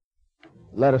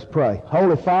Let us pray.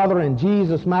 Holy Father, in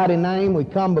Jesus' mighty name, we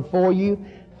come before you,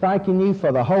 thanking you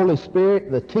for the Holy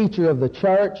Spirit, the teacher of the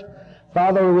church.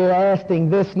 Father, we're asking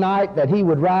this night that He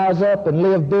would rise up and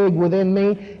live big within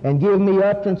me and give me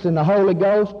utterance in the Holy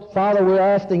Ghost. Father, we're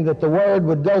asking that the Word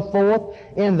would go forth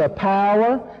in the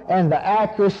power and the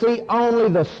accuracy only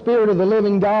the Spirit of the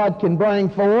living God can bring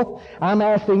forth. I'm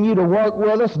asking you to work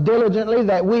with us diligently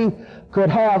that we could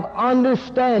have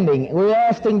understanding. We're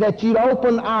asking that you'd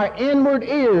open our inward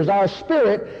ears, our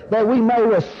spirit, that we may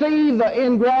receive the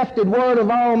engrafted Word of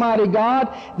Almighty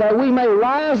God, that we may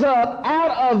rise up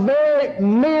out of very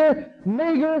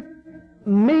meager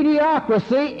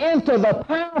mediocrity into the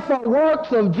powerful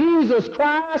works of Jesus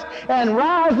Christ and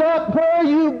rise up where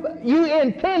you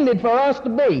intended for us to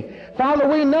be. Father,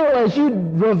 we know as you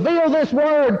reveal this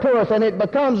Word to us and it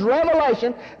becomes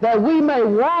revelation that we may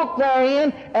walk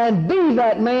therein and be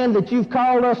that man that you've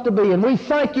called us to be. And we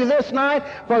thank you this night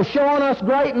for showing us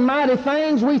great and mighty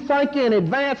things. We thank you in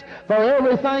advance for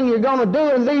everything you're going to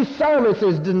do in these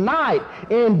services tonight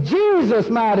in Jesus'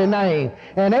 mighty name.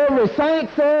 And every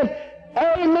saint said,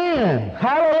 Amen.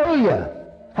 Hallelujah.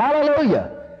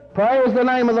 Hallelujah. Praise the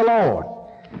name of the Lord.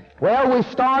 Well, we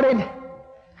started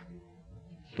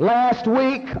last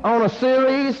week on a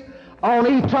series on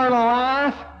eternal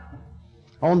life,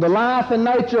 on the life and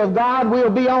nature of God. We'll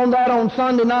be on that on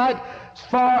Sunday night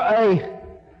for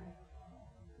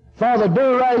the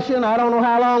duration. I don't know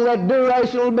how long that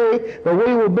duration will be, but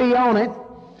we will be on it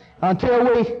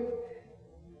until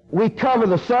we cover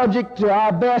the subject to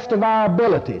our best of our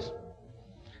abilities.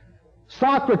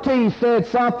 Socrates said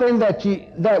something that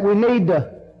we need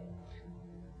to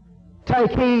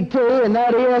take heed to, and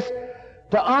that is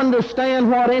to understand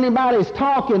what anybody's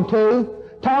talking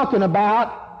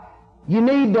about, you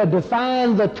need to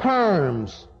define the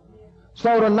terms.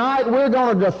 So tonight we're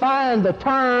going to define the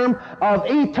term of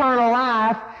eternal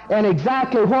life and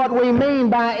exactly what we mean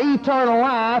by eternal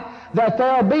life, that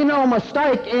there'll be no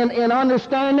mistake in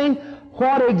understanding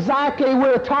what exactly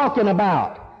we're talking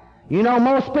about. You know,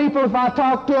 most people, if I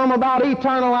talk to them about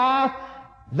eternal life,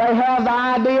 they have the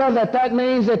idea that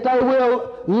means that they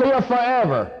will live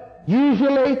forever.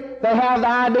 Usually, they have the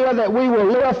idea that we will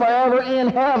live forever in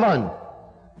heaven.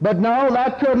 But no,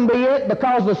 that couldn't be it,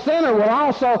 because the sinner will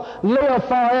also live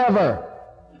forever.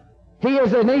 He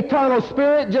is an eternal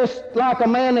spirit, just like a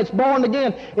man that's born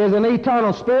again is an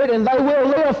eternal spirit, and they will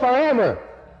live forever.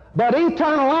 But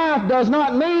eternal life does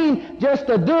not mean just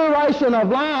the duration of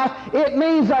life. It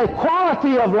means a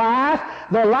quality of life,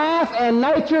 the life and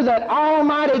nature that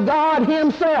Almighty God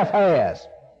Himself has.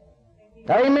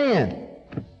 Amen.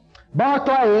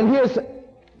 Barclay, in his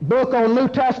book on New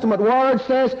Testament words,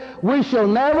 says, we shall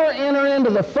never enter into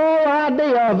the full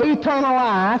idea of eternal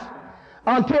life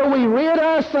until we rid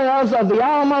ourselves of the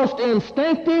almost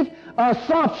instinctive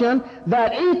assumption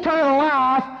that eternal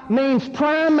life means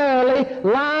primarily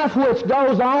life which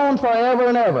goes on forever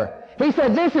and ever. He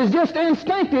said this is just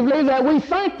instinctively that we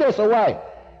think this way,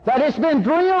 that it's been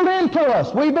drilled into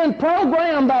us. We've been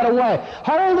programmed that way.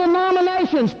 Whole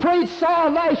denominations preach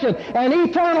salvation and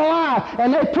eternal life,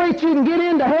 and they preach you can get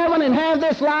into heaven and have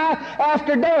this life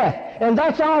after death. And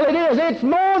that's all it is. It's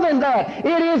more than that.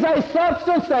 It is a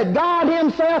substance that God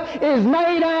Himself is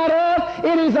made out of.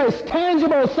 It is a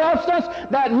tangible substance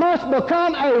that must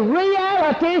become a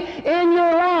reality in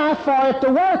your life for it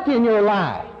to work in your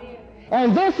life.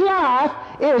 And this life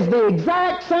is the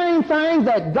exact same thing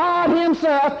that God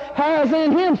Himself has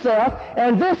in Himself,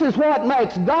 and this is what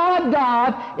makes God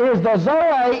God, is the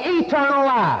Zoe, eternal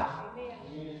life.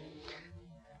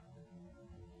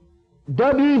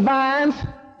 W. Vine's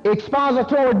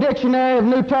Expository Dictionary of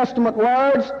New Testament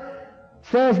Words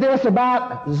says this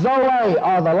about Zoe,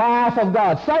 or the life of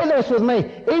God. Say this with me,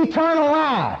 eternal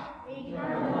life.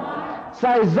 Eternal life.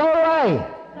 Say Zoe.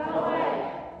 Zoe.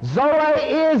 Zoe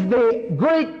is the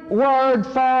Greek word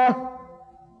for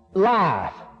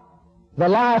life, the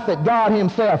life that God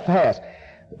Himself has.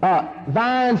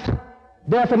 Vine's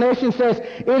definition says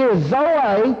it is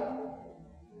Zoe,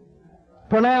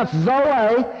 pronounced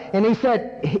Zoe, and he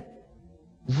said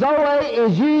Zoe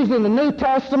is used in the New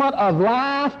Testament of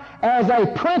life as a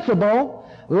principle,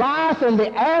 life in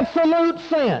the absolute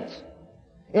sense.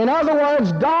 In other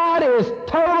words, God is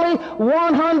totally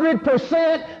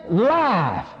 100%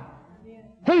 life.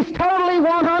 He's totally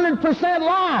 100%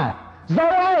 life.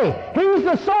 Zoe, He's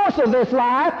the source of this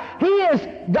life. He is,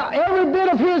 every bit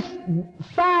of His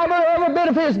fiber, every bit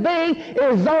of His being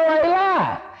is Zoe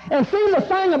life. And see, the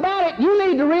thing about it, you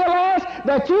need to realize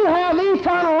that you have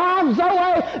eternal life,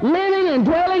 Zoe, living and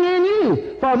dwelling in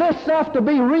you, for this stuff to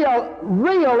be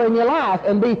real in your life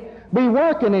and be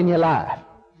working in your life.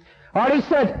 All right, he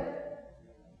said,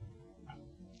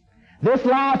 This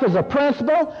life is a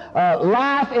principle,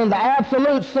 life in the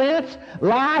absolute sense,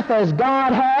 life as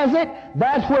God has it,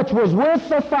 that which was with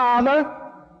the Father,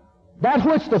 that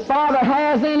which the Father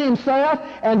has in Himself,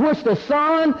 and which the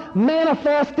Son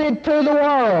manifested to the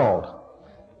world.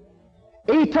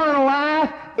 Eternal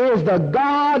life is the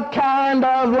God kind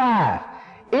of life.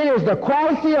 It is the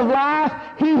quality of life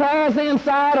He has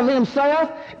inside of Himself.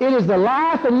 It is the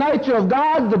life and nature of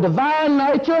God, the divine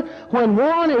nature. When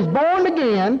one is born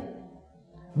again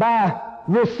by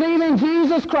receiving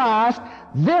Jesus Christ,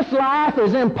 this life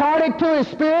is imparted to his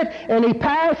spirit, and he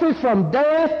passes from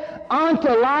death unto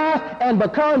life and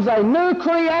becomes a new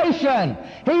creation.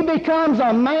 He becomes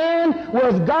a man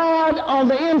with God on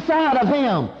the inside of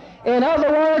him. In other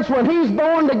words, when he's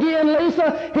born again,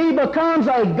 Lisa, he becomes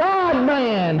a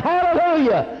God-man.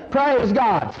 Hallelujah. Praise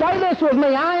God. Say this with me.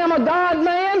 I am a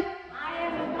God-man. I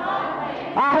am a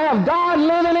God-man. I have God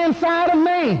living inside of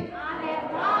me. I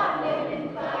have God living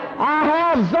inside of me. I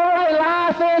have Zoe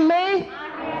life in me. I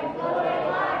have Zoe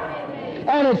life in me.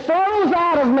 And it flows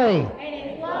out of me. And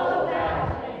it flows out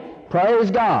of me.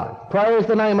 Praise God. Praise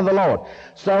the name of the Lord.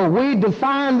 So we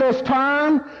define this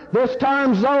term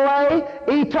Zoe,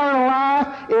 eternal life,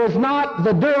 is not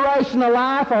the duration of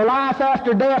life or life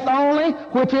after death only,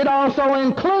 which it also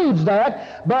includes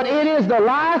that, but it is the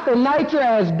life and nature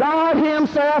as God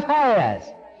Himself has.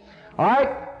 All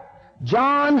right?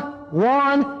 John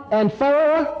 1 and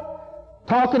 4,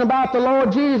 talking about the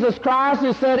Lord Jesus Christ,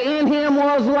 it said, in Him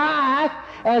was life,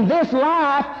 and this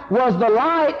life was the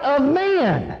light of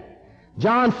men.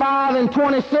 John 5 and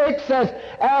 26 says,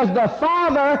 as the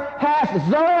Father hath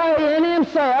Zoe in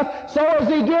Himself, so has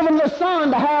He given the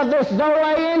Son to have this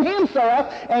Zoe in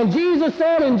Himself. And Jesus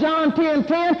said in John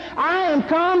 10:10, I am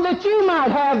come that you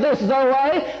might have this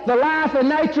Zoe, the life and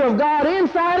nature of God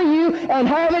inside of you, and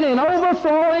have it in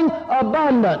overflowing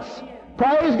abundance.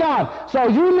 Praise God. So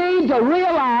you need to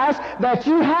realize that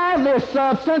you have this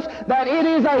substance, that it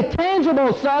is a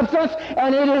tangible substance,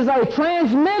 and it is a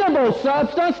transmittable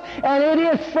substance, and it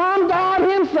is from God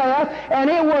Himself, and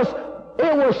it was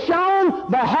shown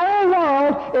the whole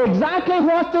world exactly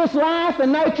what this life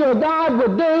and nature of God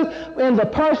would do in the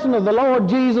person of the Lord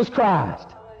Jesus Christ.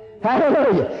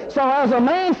 Hallelujah. So as a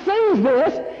man sees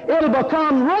this, it'll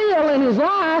become real in his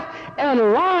life, and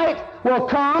light will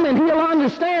come, and he'll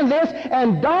understand this,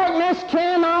 and darkness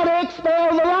cannot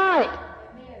expel the light.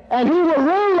 And he will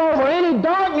rule over any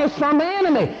darkness from the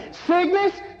enemy.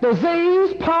 Sickness,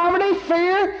 disease, poverty,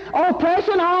 fear,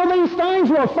 oppression, all these things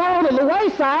will fall to the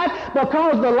wayside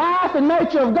because the life and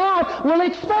nature of God will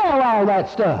expel all that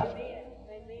stuff.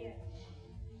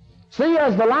 See,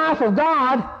 as the life of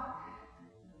God,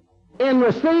 in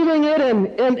receiving it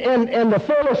in the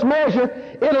fullest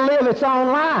measure, it'll live its own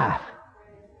life.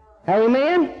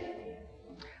 Amen?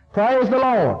 Praise the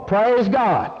Lord. Praise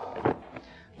God.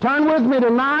 Turn with me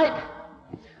tonight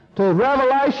to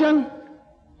Revelation,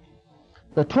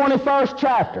 the 21st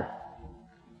chapter.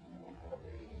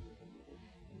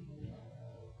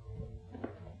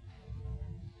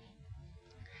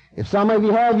 If some of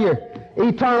you have your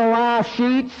eternal life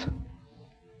sheets,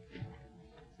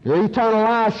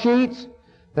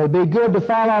 they'd be good to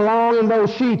follow along in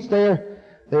those sheets there.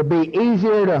 They'd be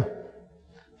easier to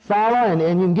follow, and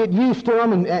you can get used to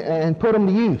them and put them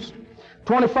to use.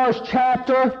 21st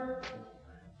chapter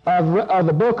of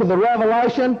the book of the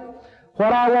Revelation.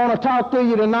 What I want to talk to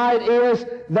you tonight is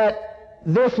that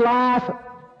this life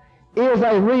is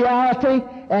a reality,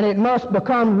 and it must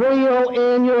become real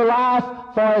in your life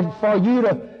for you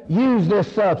to use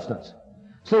this substance.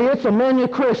 See, it's a many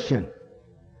Christian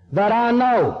that I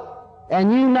know,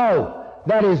 and you know,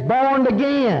 that is born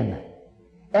again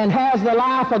and has the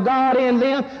life of God in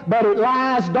them, but it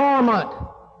lies dormant.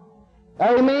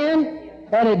 Amen?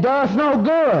 And it does no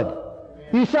good.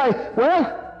 You say,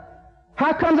 well,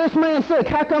 how come this man's sick?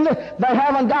 How come they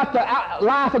haven't got the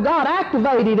life of God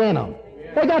activated in them?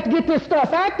 They got to get this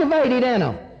stuff activated in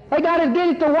them. They got to get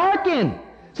it to working.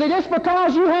 See, just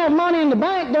because you have money in the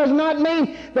bank does not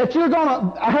mean that you're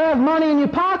going to have money in your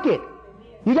pocket.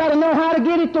 You got to know how to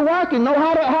get it to working, know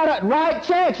how to write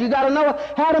checks. You got to know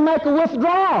how to make a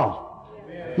withdrawal.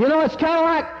 You know, it's kind of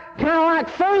like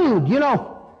food. You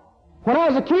know, when I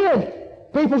was a kid,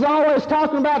 people's always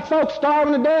talking about folks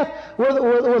starving to death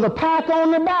with a pack on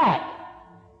their back.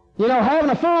 You know, having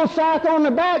a full sack on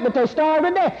their back, but they starve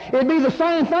to death. It'd be the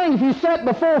same thing if you sat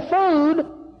before food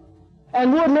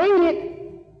and wouldn't eat it,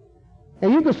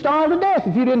 and you could starve to death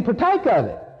if you didn't partake of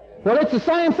it. Well, it's the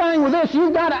same thing with this.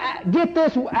 You've got to get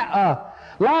this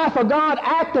life of God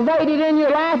activated in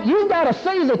your life, you've got to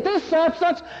see that this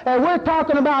substance, and we're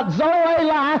talking about Zoe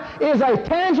life, is a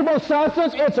tangible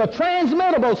substance, it's a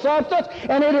transmittable substance,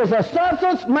 and it is a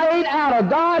substance made out of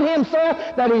God Himself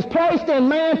that He's placed in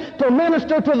man to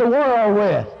minister to the world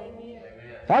with.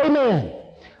 Amen.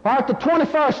 All right, the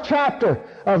 21st chapter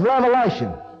of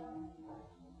Revelation,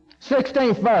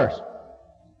 16th verse.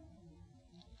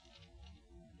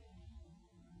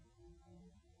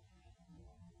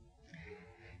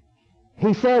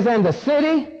 He says, and the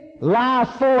city lies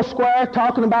foursquare,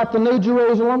 talking about the New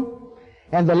Jerusalem,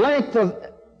 and the length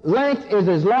is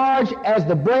as large as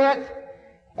the breadth,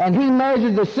 and he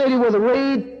measured the city with a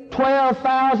reed,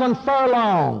 12,000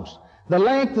 furlongs. The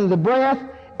length and the breadth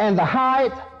and the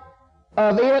height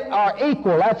of it are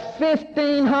equal. That's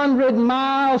 1,500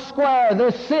 miles square,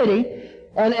 this city.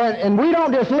 And we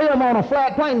don't just live on a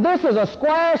flat plain. This is a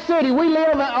square city. We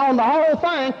live on the whole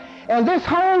thing. And this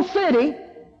whole city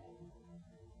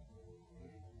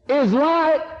is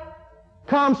light,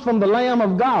 comes from the Lamb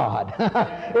of God.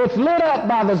 It's lit up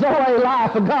by the Zoe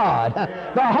life of God.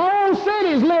 The whole city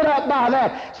is lit up by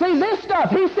that. See, this stuff,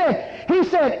 he said,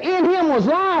 in Him was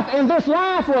life, and this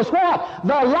life was what?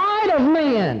 The light of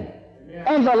men.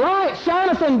 And the light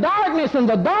shineth in darkness, and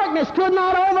the darkness could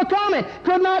not overcome it,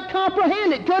 could not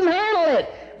comprehend it, couldn't handle it.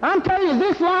 I'm telling you,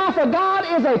 this life of God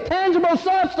is a tangible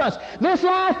substance. This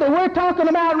life that we're talking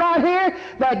about right here,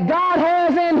 that God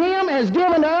has in Him, has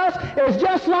given to us, is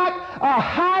just like a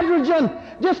hydrogen,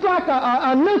 just like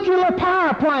a nuclear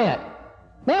power plant.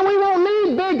 Man, we won't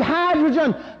need big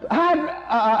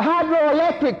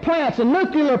hydroelectric plants and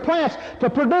nuclear plants to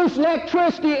produce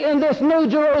electricity in this New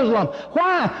Jerusalem.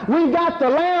 Why? We've got the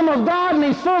Lamb of God, and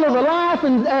He's full of the life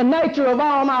and nature of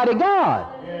Almighty God.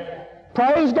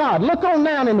 Praise God. Look on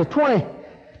down in the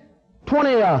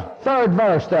 23rd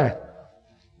verse there.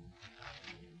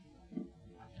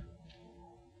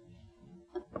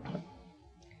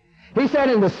 He said,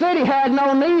 and the city had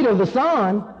no need of the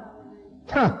sun,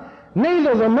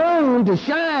 neither the moon to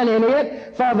shine in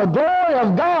it, for the glory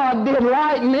of God did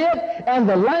lighten it, and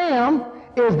the Lamb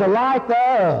is the light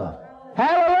thereof.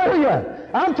 Hallelujah.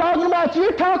 I'm talking about,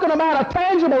 you're talking about a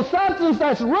tangible substance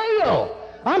that's real.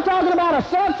 I'm talking about a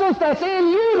substance that's in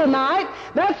you tonight.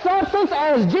 That substance,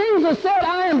 as Jesus said,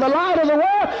 I am the light of the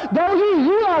world. Go ye,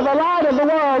 you are the light of the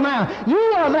world now.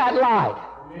 You are that light.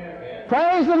 Amen.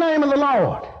 Praise the name of the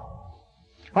Lord.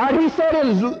 All right, he said it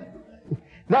is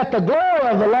that the glory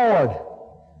of the Lord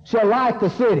shall light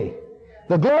the city.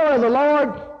 The glory of the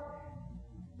Lord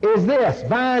is this.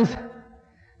 Vine's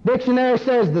dictionary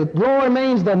says the glory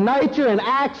means the nature and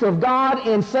acts of God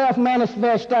in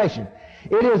self-manifestation.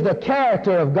 It is the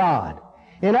character of God.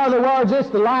 In other words, it's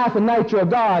the life and nature of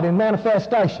God in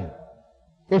manifestation.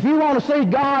 If you want to see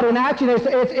God in action,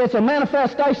 it's a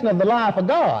manifestation of the life of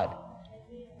God.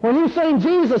 When you've seen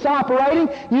Jesus operating,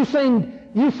 you've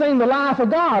seen the life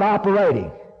of God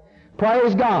operating.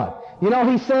 Praise God. You know,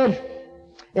 he said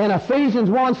in Ephesians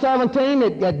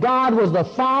 1:17 that God was the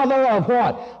Father of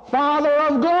what? Father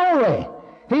of glory.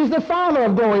 He's the Father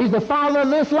of glory. He's the Father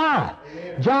of this life.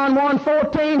 John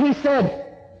 1:14, he said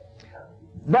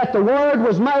that the Word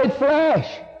was made flesh,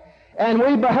 and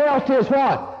we beheld His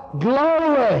what?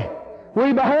 Glory.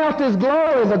 We beheld His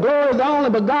glory, the glory of the only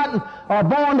begotten or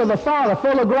born to the Father,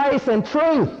 full of grace and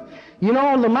truth. You know,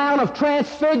 on the Mount of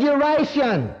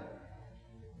Transfiguration,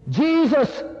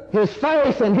 Jesus, His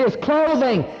face and His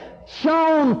clothing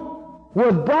shone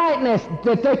with brightness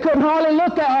that they couldn't hardly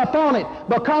look upon it,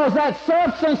 because that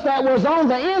substance that was on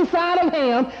the inside of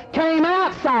Him came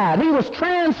outside. He was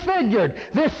transfigured.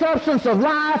 This substance of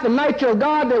life and nature of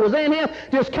God that was in Him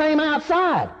just came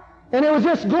outside. And it was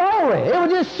just glory. It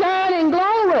was just shining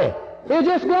glory. It was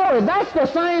just glory. That's the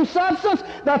same substance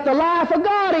that the life of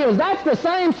God is. That's the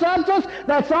same substance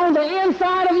that's on the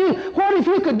inside of you. What if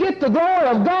you could get the glory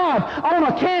of God on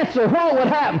a cancer? What would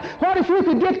happen? What if you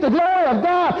could get the glory of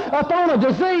God upon a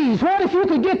disease? What if you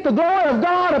could get the glory of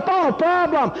God upon a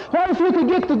problem? What if you could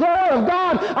get the glory of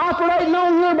God operating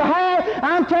on your behalf?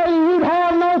 I'm telling you, you'd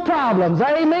have no problems.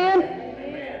 Amen?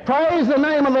 Amen. Praise the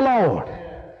name of the Lord.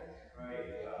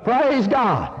 Praise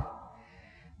God.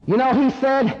 You know, he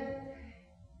said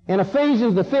in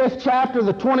Ephesians, the 5th chapter,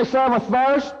 the 27th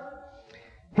verse,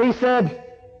 he said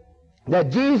that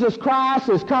Jesus Christ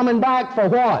is coming back for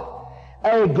what?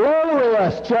 A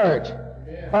glorious church.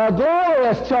 A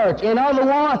glorious church. In other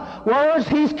words,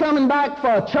 He's coming back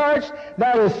for a church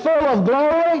that is full of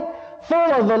glory,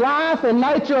 full of the life and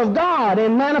nature of God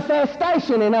in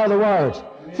manifestation, in other words.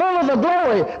 Full of the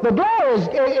glory. The glory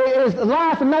is the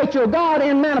life and nature of God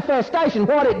in manifestation,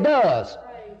 what it does.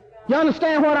 You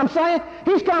understand what I'm saying?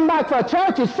 He's come back for a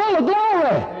church that's full of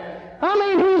glory. I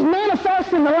mean, he's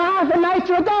manifesting the life and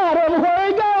nature of God everywhere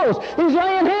he goes. He's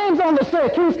laying hands on the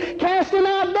sick. He's casting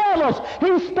out devils.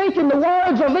 He's speaking the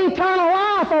words of eternal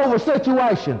life over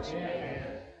situations.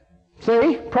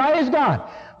 See? Praise God.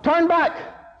 Turn back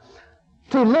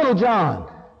to Little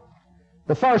John,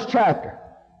 the 1st chapter.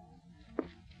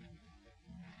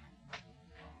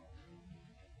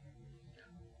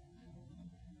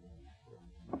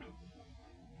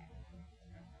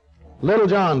 Little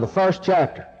John, the 1st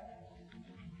chapter.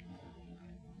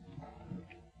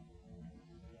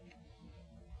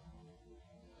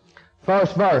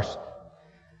 First verse.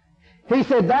 He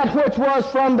said, that which was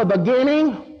from the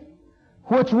beginning,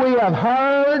 which we have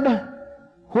heard,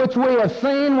 which we have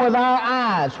seen with our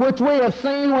eyes, which we have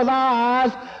seen with our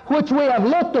eyes, which we have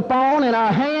looked upon and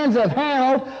our hands have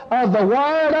handled of the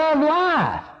word of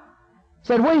life.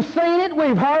 Said, we've seen it,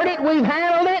 we've heard it, we've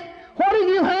handled it. What have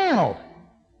you handled?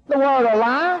 The word of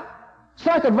life.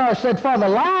 2nd verse said, for the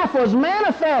life was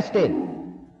manifested.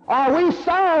 Or we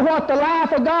saw what the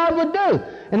life of God would do.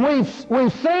 And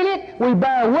we've seen it, we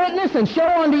bear witness and show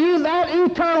unto you that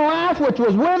eternal life which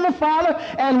was with the Father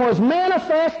and was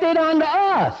manifested unto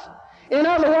us. In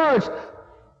other words,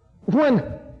 when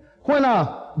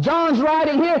John's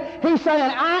writing here, he's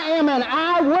saying, I am an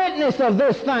eyewitness of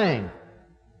this thing.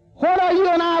 What are you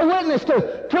an eyewitness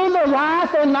to? To the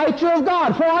life and nature of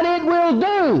God. What it will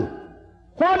do.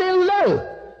 What it will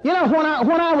do. You know, when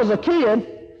I was a kid,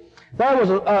 there was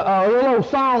a little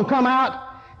song come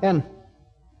out, and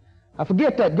I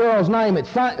forget that girl's name. It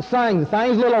sang the thing. It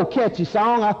was a little old catchy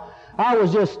song. I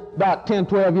was just about 10,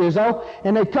 12 years old,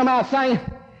 and they'd come out saying,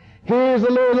 here's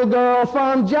a little girl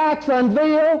from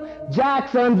Jacksonville,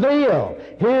 Jacksonville.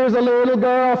 Here's a little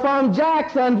girl from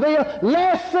Jacksonville.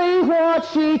 Let's see what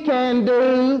she can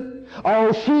do.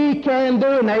 Oh, she can do,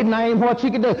 and they'd name what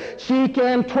she can do. She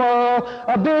can twirl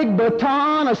a big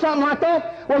baton or something like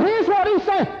that. Well, here's what he's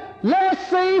saying. Let's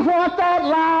see what that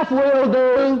life will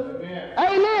do.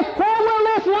 Amen. What will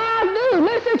this life do?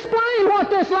 Let's explain what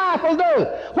this life will do.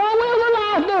 What will the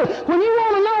life do? When you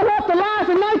want to know what the life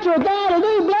and nature of God will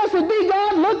do, blessed be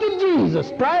God, look at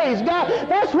Jesus. Praise God.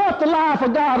 That's what the life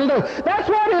of God will do. That's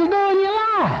what it'll do in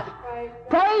your life.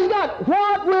 Praise God.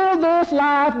 What will this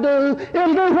life do?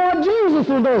 It'll do what Jesus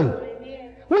will do.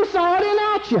 We saw it in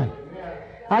action.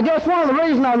 I guess one of the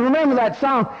reasons I remember that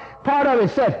song, part of it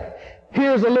said,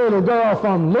 here's a little girl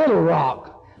from Little Rock.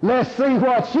 Let's see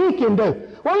what she can do.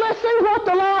 Well, let's see what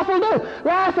the life will do.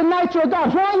 Life and nature of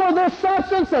God. What will this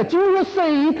substance that you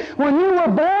received when you were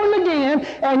born again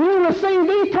and you received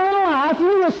eternal life,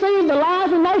 you received the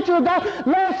life and nature of God,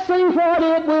 let's see what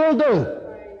it will do.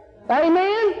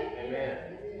 Amen? Amen.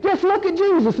 Just look at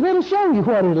Jesus and it'll show you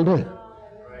what it'll do.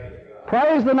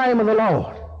 Praise the name of the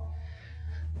Lord.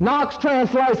 Knox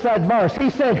translates that verse. He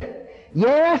said,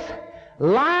 yes,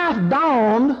 life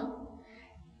dawned,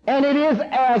 and it is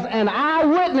as an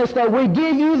eyewitness that we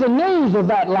give you the news of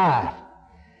that life.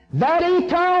 That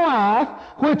eternal life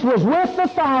which was with the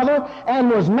Father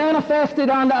and was manifested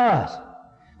unto us.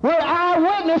 We're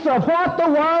eyewitness of what the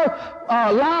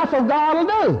life of God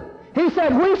will do. He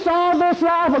said, we saw this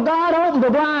life of God open the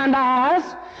blind eyes.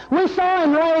 We saw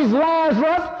him raise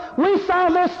Lazarus. We saw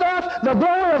this stuff, the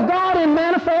glory of God in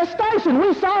manifestation.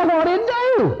 We saw what it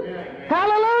do.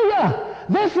 Hallelujah.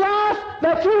 This life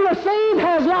that you received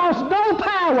has lost no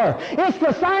power. It's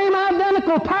the same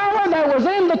identical power that was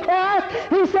in the Christ.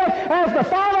 He said, as the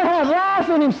Father has life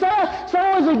in himself, so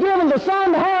has he given the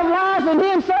Son to have life in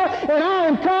himself, and I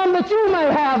am come that you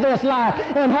may have this life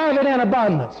and have it in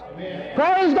abundance. Amen.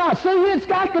 Praise God. See, it's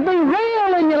got to be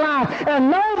real in your life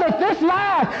and know that this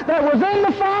life that was in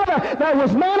the Father, that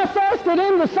was manifested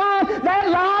in the Son, that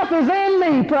life is in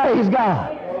me. Praise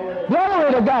God.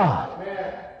 Glory to God.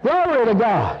 Glory to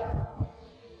God.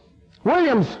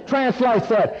 Williams translates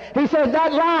that. He said,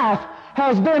 that life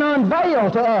has been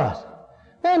unveiled to us.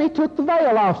 Then he took the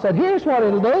veil off, said, here's what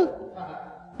it'll do.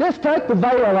 Just take the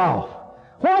veil off.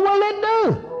 What will it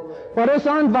do? Well, just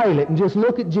unveil it and just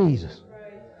look at Jesus.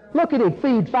 Look at him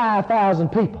feed 5,000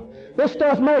 people. This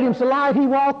stuff made him so light he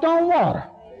walked on water.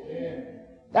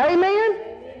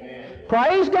 Amen?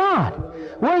 Praise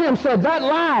God. Williams said, that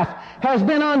life has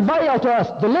been unveiled to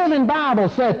us. The Living Bible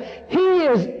said, he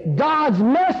is God's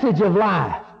message of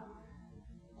life.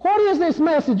 What is this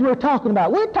message we're talking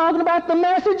about? We're talking about the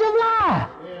message of life.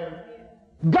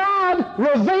 God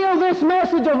revealed this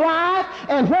message of life,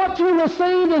 and what you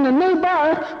received in the new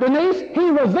birth, Denise, he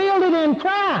revealed it in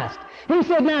Christ. He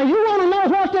said, now you want to know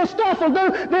what this stuff will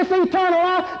do, this eternal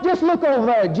life? Just look over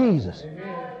there at Jesus.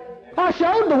 I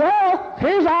showed the world.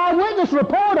 Here's our eyewitness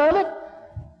report of it.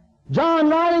 John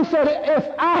writing said, if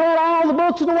I had all the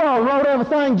books in the world, wrote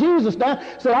everything Jesus done,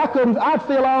 said I'd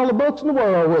fill all the books in the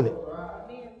world with it.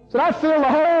 Said I'd fill the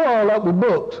whole world up with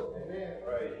books.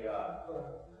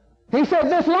 He said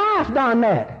this life done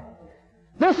that.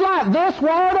 This life, this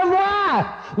word of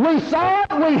life. We saw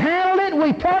it, we handled it,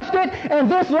 we touched it, and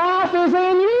this life is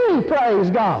in you, praise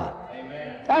God.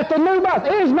 Amen. At the new birth,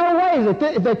 there's no way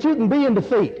that you can be in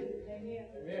defeat.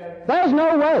 There's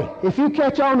no way if you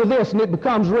catch on to this and it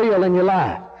becomes real in your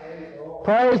life.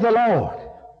 Praise the Lord.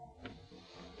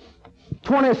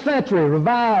 20th century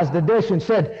revised edition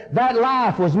said that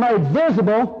life was made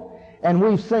visible and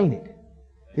we've seen it.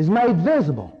 It's made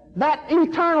visible. That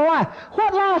eternal life.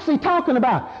 What life is he talking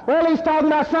about? Well, he's talking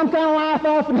about some kind of life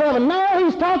off in heaven. No,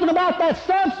 he's talking about that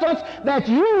substance that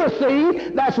you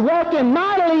receive, that's working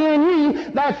mightily in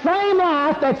you, that same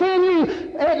life that's in you.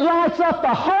 It lights up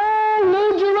the whole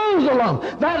New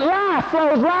Jerusalem. That life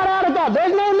flows right out of God.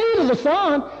 There's no need of the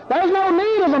sun. There's no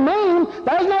need of the moon.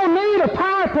 There's no need of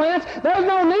power plants. There's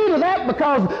no need of that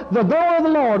because the glory of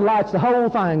the Lord lights the whole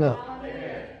thing up.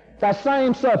 That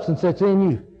same substance that's in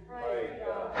you.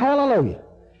 Hallelujah.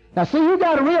 Now see, you've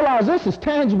got to realize this is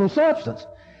tangible substance,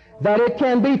 that it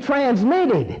can be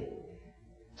transmitted.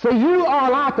 See, you are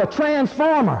like a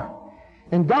transformer,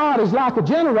 and God is like a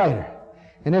generator,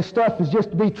 and this stuff is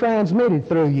just to be transmitted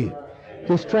through you.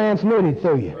 Just transmitted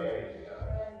through you.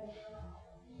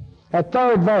 That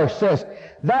third verse says,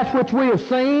 that which we have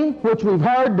seen, which we've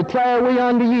heard, declare we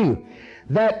unto you,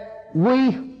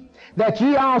 that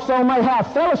ye also may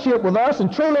have fellowship with us,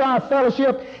 and truly our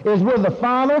fellowship is with the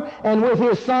Father and with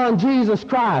His Son, Jesus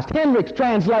Christ. Hendricks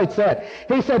translates that.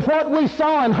 He said, what we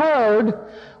saw and heard,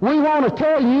 we want to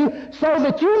tell you so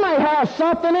that you may have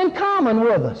something in common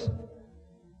with us.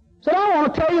 So I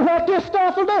want to tell you what this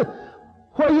stuff will do.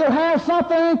 Where you'll have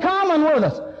something in common with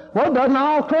us. Well, doesn't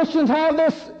all Christians have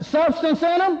this substance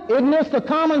in them? Isn't this the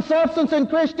common substance in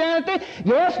Christianity?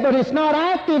 Yes, but it's not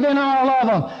active in all of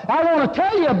them. I want to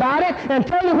tell you about it and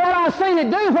tell you what I've seen it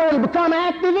do where it'll become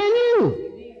active in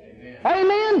you.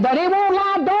 Amen? That it won't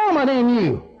lie dormant in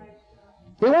you.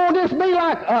 It won't just be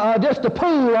like just a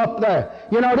pool up there.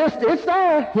 You know, it's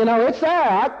there. You know, it's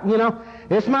there.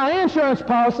 It's my insurance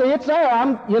policy. It's there.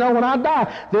 When I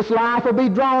die, this life will be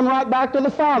drawn right back to the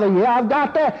Father. Yeah, I've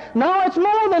got that. No, it's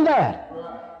more than that.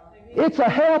 It's a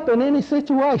help in any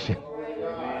situation.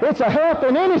 It's a help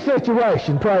in any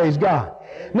situation, praise God.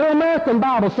 New American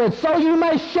Bible said, so you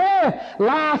may share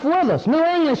life with us. New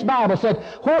English Bible said,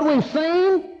 what we've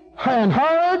seen and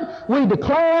heard, we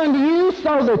declare unto you,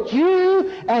 so that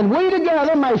you and we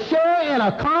together may share in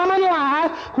a common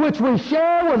life, which we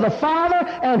share with the Father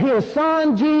and His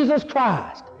Son, Jesus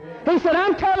Christ. He said,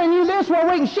 I'm telling you this where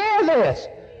we can share this.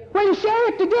 We can share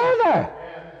it together.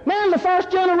 Man, the first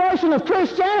generation of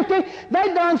Christianity,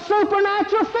 they done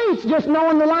supernatural feats just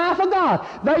knowing the life of God.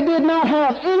 They did not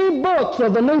have any books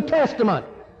of the New Testament.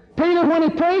 Peter, when he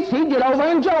preached, he'd get over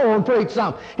in Joel and preach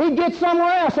something. He'd get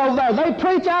somewhere else over there. They'd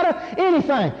preach out of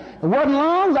anything. It wasn't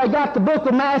long, they got the book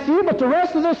of Matthew, but the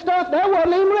rest of this stuff, there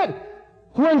wasn't even written.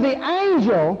 When the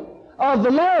angel of the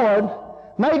Lord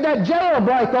made that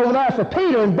jailbreak over there for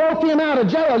Peter and broke him out of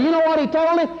jail, you know what he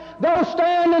told him? Go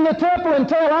stand in the temple and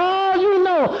tell all you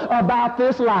know about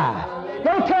this life.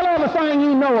 Go tell everything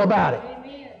you know about it.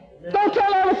 Go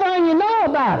tell everything you know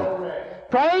about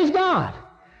it. Praise God.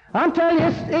 I'm telling you,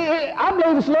 I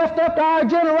believe it's left up to our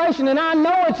generation, and I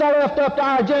know it's left up to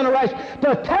our generation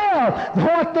to tell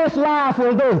what this life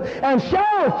will do and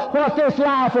show what this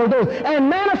life will do and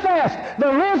manifest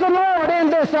the risen Lord in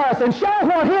this earth and show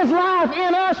what His life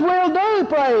in us will do,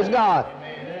 praise God.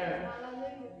 Amen.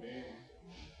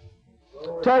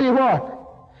 Tell you what,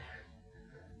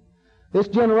 this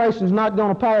generation's not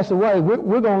going to pass away.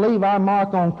 We're going to leave our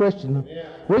mark on Christendom.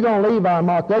 We're going to leave our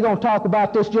mark. They're going to talk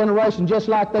about this generation just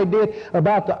like they did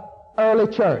about the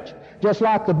early church, just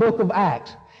like the book of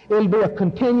Acts. It'll be a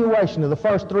continuation of the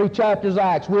first 3 chapters of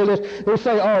Acts. We'll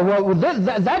say, oh, well,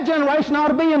 that generation ought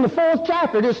to be in the 4th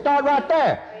chapter. Just start right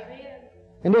there.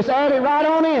 And just add it right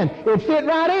on in. It'd fit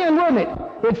right in, wouldn't it?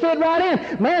 It'd fit right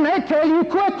in. Man, they'd tell you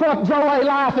quick what Zoe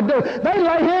life would do. They'd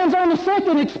lay hands on the sick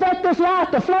and expect this life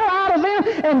to flow out of them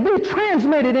and be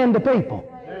transmitted into people.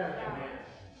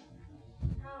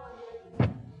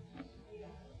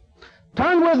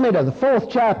 Turn with me to the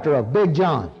 4th chapter of Big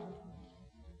John.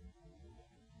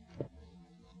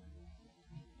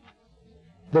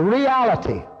 The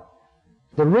reality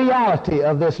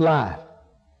of this life.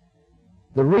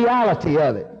 The reality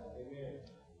of it.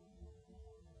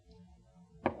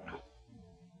 Amen.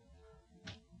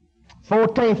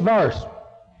 14th verse.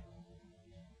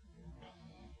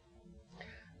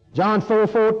 John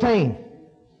 4:14.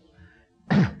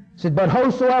 said, but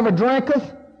whosoever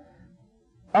drinketh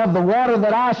of the water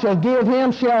that I shall give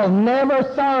him shall never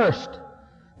thirst.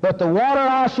 But the water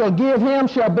I shall give him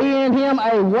shall be in him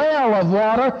a well of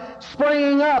water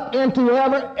springing up into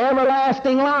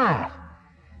everlasting life.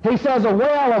 He says a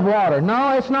well of water.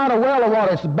 No, it's not a well of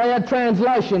water. It's a bad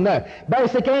translation there.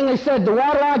 Basic English said the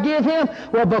water I give him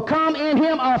will become in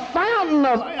him a fountain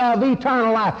of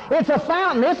eternal life. It's a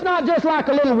fountain. It's not just like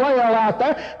a little well out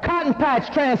there. Cotton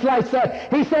Patch translates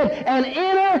that. He said an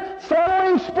inner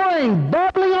flowing spring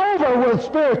bubbling over with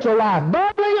spiritual life.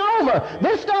 Bubbling over.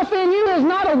 This stuff in you is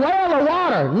not a well of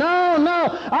water. No,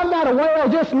 no. I've got a well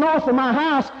just north of my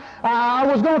house. I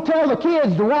was going to tell the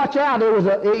kids to watch out. It was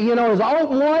an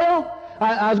open well.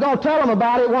 I was going to tell them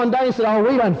about it one day and said, oh,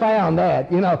 we done found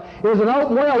that. It was an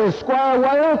open well, it's a square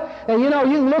well. And, you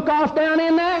can look off down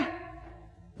in there.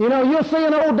 You'll see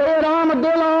an old dead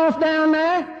armadillo off down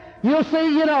there. You'll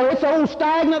see, it's old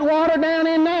stagnant water down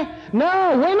in there.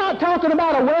 No, we're not talking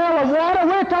about a well of water.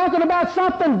 We're talking about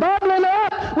something bubbling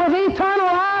up with eternal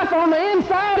life on the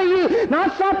inside of you.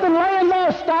 Not something laying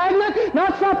there stagnant,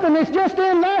 not something that's just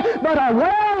in there, but a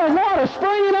well of water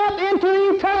springing up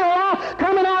into eternal life,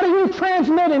 coming out of you,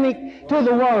 transmitting it to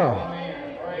the world.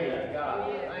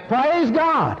 Praise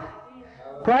God.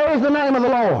 Praise the name of the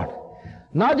Lord.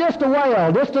 Not just a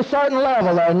well, just a certain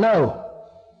level there, no.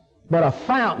 But a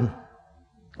fountain,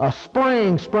 a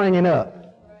spring springing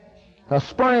up. A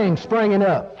spring springing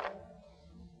up.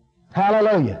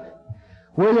 Hallelujah.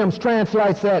 Williams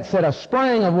translates that, said a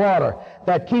spring of water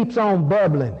that keeps on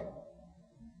bubbling.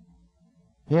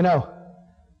 You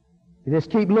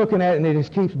just keep looking at it and it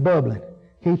just keeps bubbling.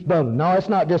 Keeps bubbling. No, it's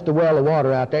not just a well of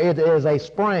water out there. It is a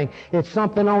spring. It's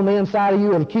something on the inside of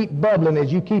you that'll keep bubbling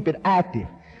as you keep it active.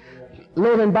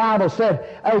 Living Bible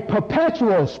said a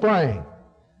perpetual spring.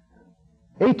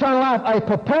 Eternal life, a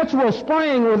perpetual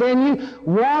spring within you,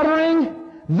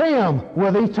 watering them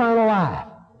with eternal life.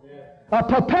 A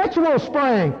perpetual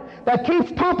spring that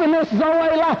keeps pumping this Zoe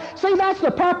life. See, that's the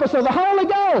purpose of the Holy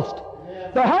Ghost.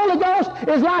 The Holy Ghost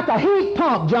is like a heat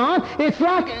pump, John. It's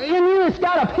like in you, it's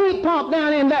got a heat pump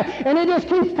down in there, and it just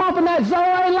keeps pumping that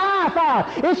Zoe life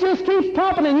out. It just keeps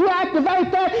pumping, and you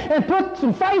activate that and put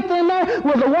some faith in there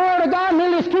with the Word of God, and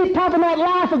it'll just keep pumping that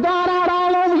life of God out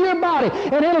all over your body,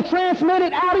 and it'll transmit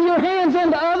it out of your hands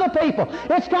into other people.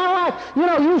 It's kind of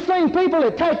like, you've seen people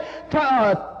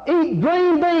that eat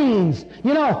green beans.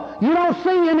 You don't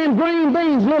see in them green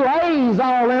beans little A's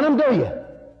all in them, do you?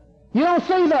 You don't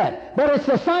see that, but it's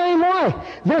the same way.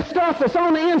 This stuff that's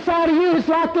on the inside of you, it's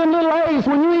like them little A's.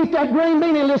 When you eat that green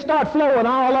bean, it'll just start flowing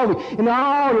all over you. And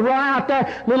all to run out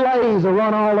there, little A's will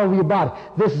run all over your body.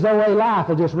 This Zoe life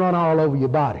will just run all over your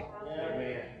body.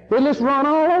 It'll just run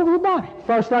all over your body.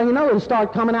 First thing you know, it'll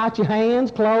start coming out your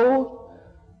hands, clothes.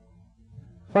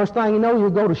 First thing you know,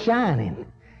 you'll go to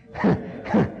shining.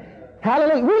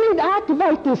 Hallelujah. We need to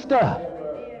activate this stuff.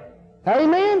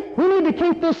 Amen? We need to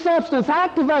keep this substance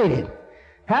activated.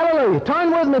 Hallelujah.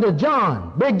 Turn with me to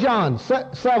John, Big John,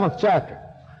 7th chapter.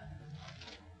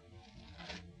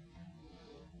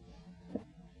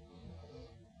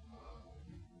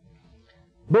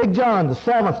 Big John, the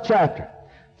 7th chapter,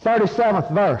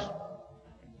 37th verse.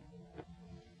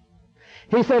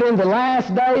 He said, in the last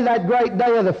day, that great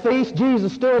day of the feast,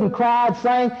 Jesus stood and cried,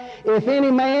 saying, if any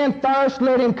man thirst,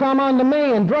 let him come unto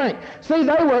me and drink. See,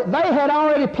 they had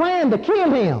already planned to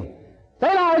kill him.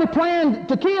 They'd already planned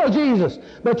to kill Jesus.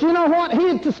 But you know what?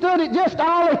 He stood it just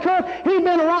all he could. He'd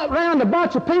been around a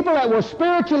bunch of people that were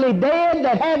spiritually dead,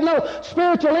 that had no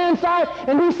spiritual insight.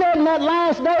 And he said in that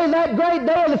last day, that great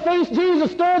day of the feast,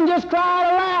 Jesus stood and just cried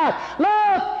aloud,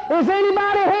 look, is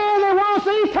anybody here that wants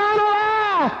eternal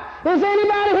life? Is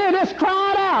anybody here just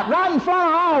cried out right in front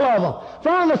of all of them, in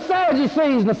front of the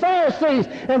Sadducees and the Pharisees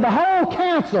and the whole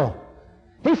council?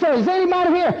 He said, is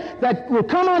anybody here that will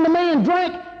come unto me and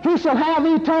drink? He shall have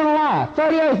eternal life.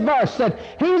 38th verse said,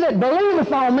 he that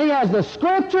believeth on me, as the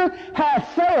Scripture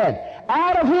hath said,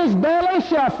 out of his belly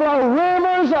shall flow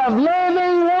rivers of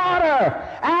living water.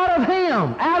 Out of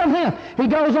him, out of him. He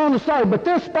goes on to say, but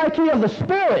this spake he of the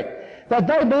Spirit, that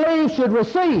they believe should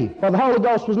receive, for the Holy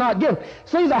Ghost was not given.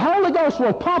 See, the Holy Ghost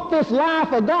will pump this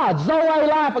life of God, Zoe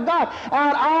life of God,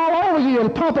 out all over you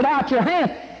and pump it out your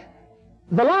hand.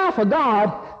 The life of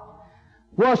God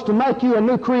was to make you a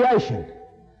new creation,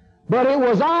 but it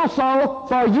was also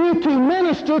for you to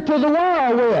minister to the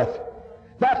world with.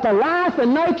 That the life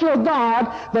and nature of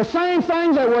God, the same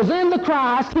thing that was in the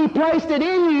Christ, He placed it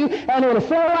in you, and it'll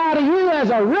flow out of you as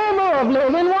a river of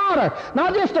living water.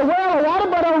 Not just a well of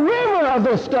water, but a river of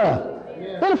this stuff.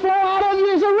 It'll flow out of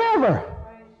you as a river.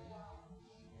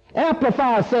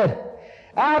 Amplified said,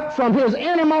 Out from his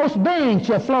innermost being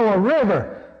shall flow a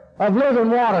river of living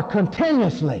water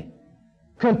continuously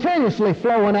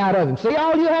flowing out of him. See,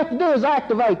 all you have to do is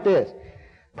activate this.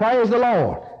 Praise the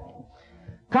Lord.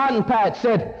 Cotton Patch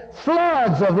said,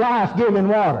 floods of life-giving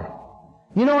water.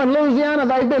 You know, in Louisiana,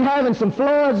 they've been having some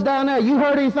floods down there. You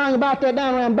heard anything about that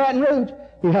down around Baton Rouge?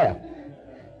 You have.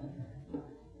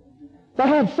 They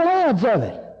had floods of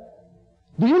it.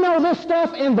 Do you know this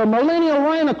stuff in the millennial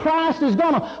reign of Christ is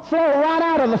going to flow right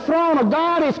out of the throne of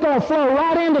God? It's going to flow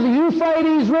right into the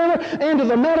Euphrates River, into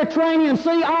the Mediterranean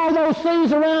Sea, all those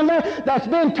seas around there that's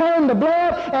been turned to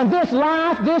blood. And this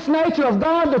life, this nature of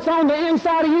God that's on the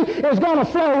inside of you is going to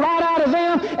flow right out of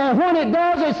them. And when it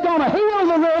does, it's going to heal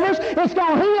the rivers. It's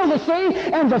going to heal the sea.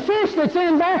 And the fish that's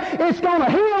in there, it's going to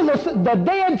heal the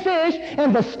dead fish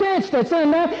and the stench that's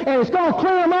in there. And it's going to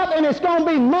clear them up, and it's going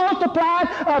to be multiplied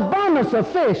abundance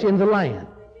of fish in the land.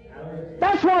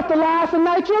 That's what the life and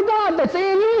nature of God that's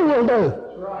in you will do.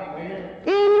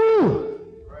 In you.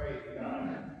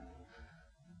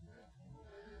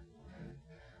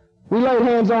 We laid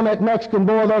hands on that Mexican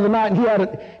boy the other night, and he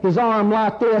had his arm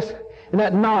like this, and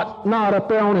that knot up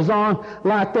there on his arm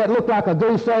like that looked like a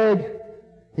goose egg.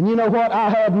 And you know what? I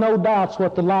had no doubts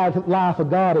what the life of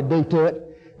God would do to it.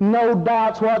 No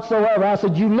doubts whatsoever. I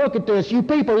said, you look at this. You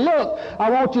people, look. I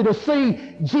want you to see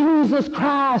Jesus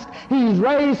Christ. He's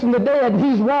raised from the dead, and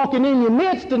he's walking in your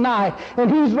midst tonight, and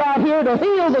he's right here to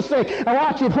heal the sick. And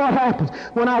watch it, what happens.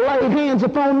 When I laid hands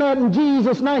upon that in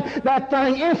Jesus' name, that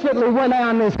thing instantly went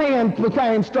out, and his hand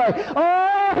became straight.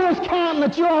 Oh, his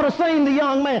countenance, you ought to have seen the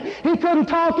young man. He couldn't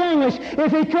talk English.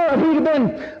 If he could, he'd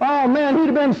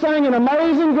have been singing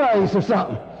Amazing Grace or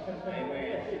something.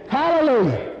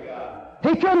 Hallelujah.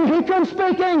 He couldn't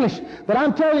speak English, but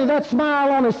I'm telling you, that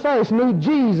smile on his face knew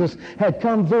Jesus had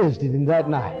come visited him that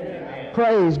night. Amen.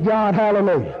 Praise God,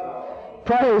 hallelujah.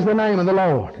 Praise the name of the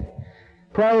Lord.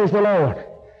 Praise the Lord.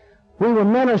 We were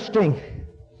ministering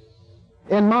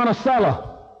in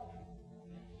Monticello,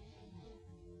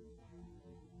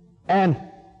 and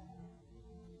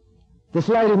this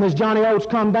lady, Miss Johnny Oates,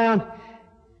 come down.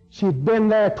 She'd been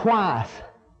there twice.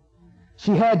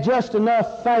 She had just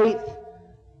enough faith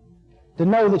to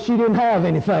know that she didn't have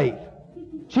any faith.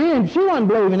 She wasn't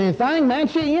believing anything, man.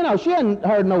 She hadn't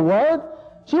heard no word.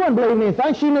 She wasn't believing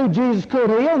anything. She knew Jesus could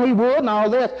heal, and he would, and all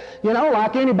this. You know,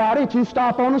 like anybody that you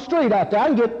stop on the street out there. I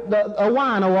can get a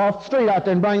wino off the street out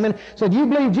there and bring them in. Said, you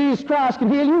believe Jesus Christ can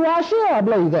heal you? Why, sure, I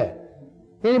believe that.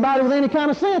 Anybody with any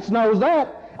kind of sense knows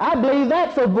that. I believe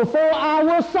that for before I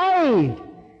was saved.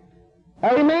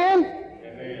 Amen?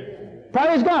 Amen.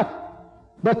 Praise God.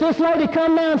 But this lady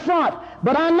come down front.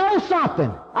 But I know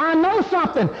something. I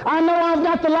know I've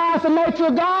got the life and nature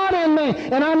of God in me.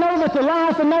 And I know that the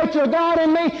life and nature of God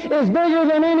in me is bigger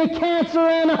than any cancer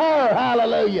in her.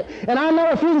 Hallelujah. And I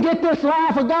know if you can get this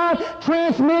life of God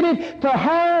transmitted to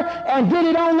her and get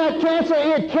it on that cancer,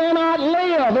 it cannot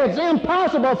live. It's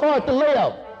impossible for it to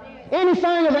live.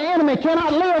 Anything of the enemy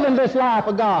cannot live in this life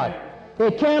of God.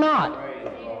 It cannot.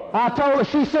 I told her,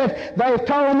 she said, they've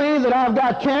told me that I've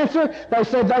got cancer. They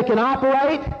said they can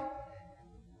operate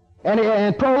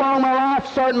and prolong my life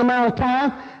a certain amount of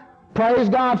time. Praise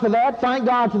God for that. Thank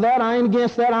God for that. I ain't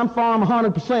against that. I'm for them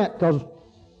 100% because,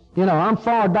 you know, I'm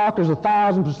for doctors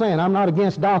 1,000%. I'm not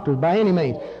against doctors by any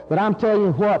means. But I'm telling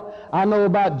you what, I know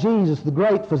about Jesus, the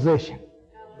great physician.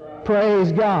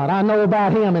 Praise God. I know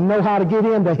about him and know how to get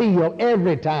him to heal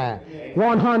every time,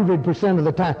 100% of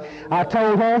the time. I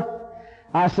told her,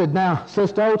 I said, now,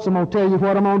 Sister Oates, I'm going to tell you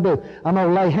what I'm going to do. I'm going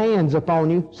to lay hands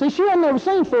upon you. See, she had never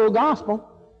seen full gospel.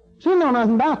 She didn't know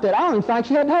nothing about that. I don't even think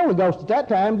she had the Holy Ghost at that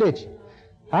time, did she?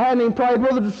 I hadn't even prayed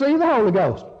with her to receive the Holy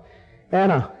Ghost.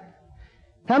 And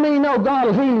how many know God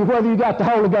will heal you whether you got the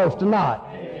Holy Ghost or not?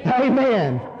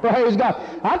 Amen. Praise God.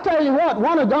 I tell you what,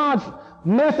 one of God's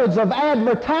methods of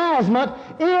advertisement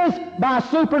is by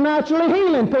supernaturally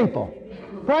healing people.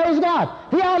 Praise God.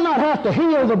 He ought not have to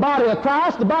heal the body of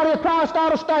Christ. The body of Christ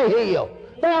ought to stay healed.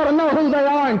 They ought to know who they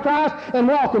are in Christ and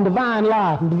walk in divine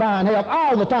life and divine health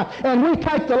all the time. And we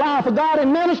take the life of God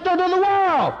and minister to the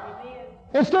world.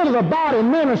 Instead of the body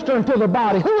ministering to the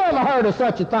body. Who ever heard of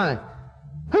such a thing?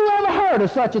 Who ever heard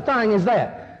of such a thing as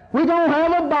that? We're going to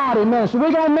have a body minister.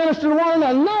 We're going to minister to one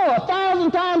another. No,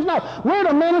 1,000 times no. We're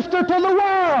to minister to the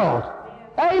world.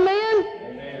 Amen?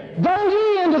 Go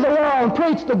ye into the world and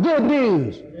preach the good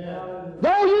news.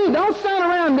 Go ye. Don't stand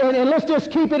around there and let's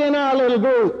just keep it in our little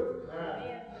group.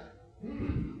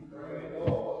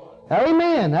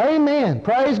 Amen. Amen.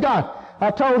 Praise God.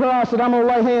 I told her, I said, I'm going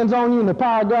to lay hands on you and the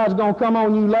power of God's going to come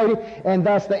on you, lady, and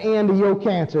that's the end of your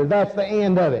cancer. That's the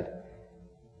end of it.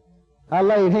 I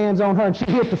laid hands on her, and she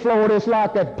hit the floor just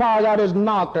like that. Power God just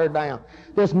knocked her down.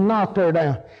 Just knocked her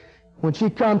down. When she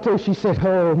come to, she said,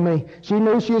 oh, me. She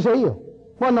knew she was healed.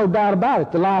 Wasn't no doubt about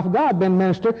it. The life of God had been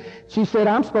ministered. She said,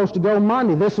 I'm supposed to go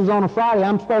Monday. This was on a Friday.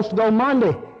 I'm supposed to go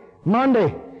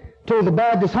Monday to the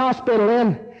Baptist Hospital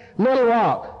in Little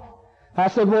Rock. I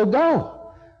said, well,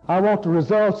 go. I want the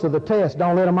results of the test.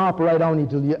 Don't let them operate on you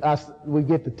till we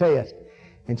get the test.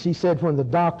 And she said when the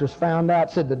doctors found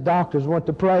out, said the doctors went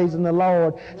to praising the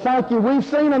Lord. Thank you. We've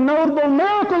seen a notable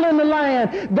miracle in the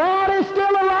land. God is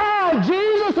still alive.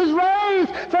 Jesus is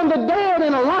raised from the dead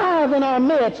and alive in our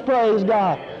midst. Praise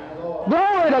God.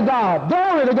 Glory to God.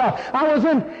 Glory to God. I was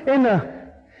in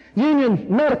the Union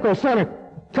Medical Center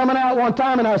coming out one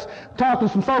time, and I was talking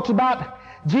to some folks about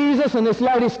Jesus, and this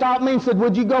lady stopped me and said,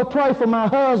 would you go pray for my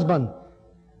husband?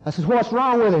 I said, what's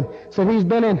wrong with him? Said he's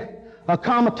been in a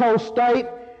comatose state.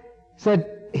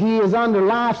 Said he is under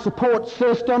life support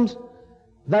systems.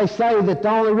 They say that the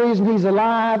only reason he's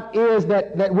alive is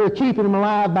that we're keeping him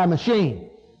alive by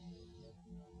machine.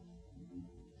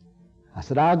 I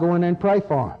said, I'll go in there and pray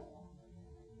for him.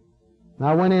 And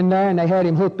I went in there, and they had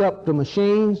him hooked up to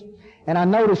machines, and I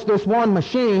noticed this one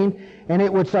machine, and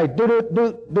it would say doot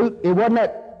doot doot. It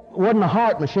wasn't a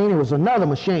heart machine, it was another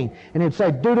machine. And it'd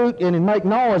say doo-doo, and it'd make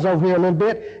noise over here a little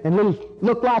bit, and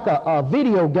looked like a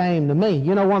video game to me.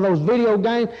 You know, one of those video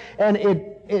games, and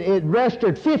it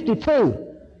registered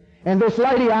 52. And this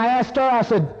lady, I asked her, I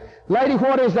said, lady,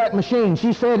 what is that machine?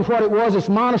 She said what it was, it's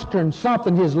monitoring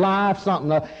something, his life,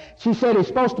 something. She said it's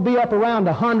supposed to be up around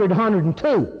 100,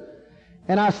 102.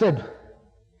 And I said,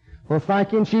 well,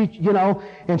 thank you. And she,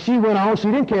 and she went on. She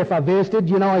didn't care if I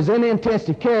visited, as in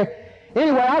intensive care.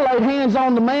 Anyway, I laid hands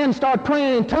on the man and started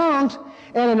praying in tongues,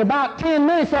 and in about 10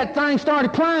 minutes that thing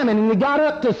started climbing, and it got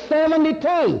up to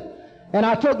 72. And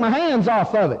I took my hands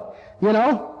off of it, and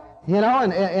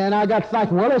I got to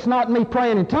thinking, well, it's not me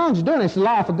praying in tongues it's doing it. It's the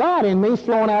life of God in me. It's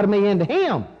flowing out of me into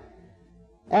Him.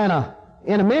 And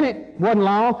in a minute, wasn't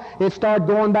long, it started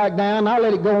going back down. I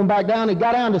let it go back down. It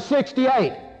got down to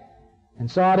 68. And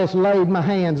so I just laid my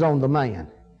hands on the man.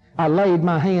 I laid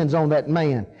my hands on that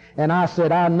man. And I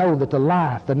said, I know that the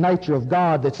life, the nature of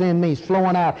God that's in me is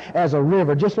flowing out as a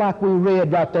river, just like we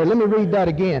read right there. Let me read that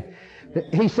again.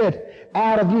 He said,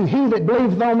 out of you, he that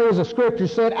believeth on me, as the Scripture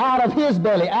said, out of his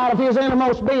belly, out of his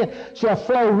innermost being, shall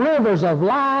flow rivers of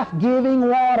life-giving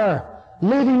water.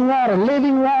 Living water,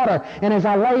 living water. And as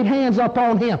I laid hands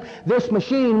upon him, this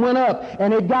machine went up,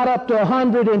 and it got up to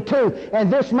 102.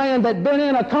 And this man that been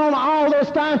in a coma all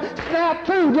this time snapped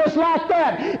to just like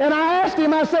that. And I asked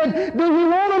him, I said, do you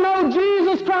want to know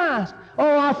Jesus Christ?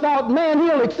 Oh, I thought, man,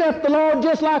 he'll accept the Lord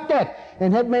just like that.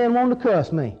 And that man wanted to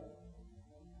cuss me.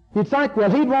 You'd think,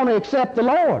 well, he'd want to accept the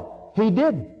Lord. He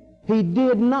didn't. He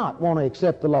did not want to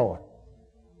accept the Lord.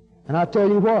 And I tell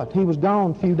you what, he was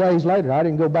gone a few days later. I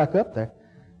didn't go back up there,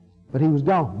 but he was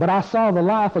gone. But I saw the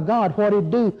life of God, what He'd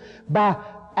do by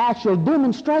actual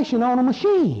demonstration on a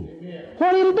machine.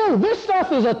 What He'll do. This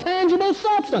stuff is a tangible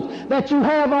substance that you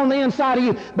have on the inside of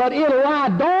you. But it'll lie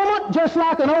dormant just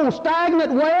like an old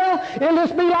stagnant well. It'll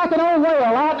just be like an old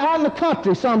well out in the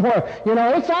country somewhere.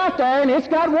 It's out there and it's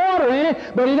got water in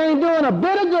it, but it ain't doing a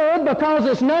bit of good because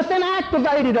there's nothing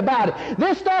activated about it.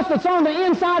 This stuff that's on the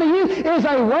inside of you is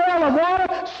a well of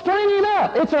water springing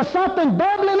up. It's something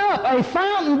bubbling up, a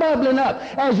fountain bubbling up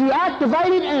as you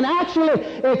activate it and actually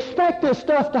expect this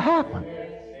stuff to happen.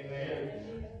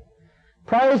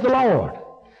 Praise the Lord.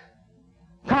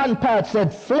 Cotton Patch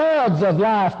said floods of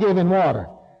life-giving water.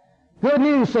 Good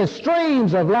News says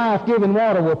streams of life-giving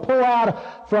water will pour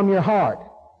out from your heart.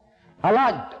 I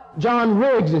like John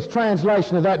Riggs'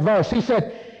 translation of that verse. He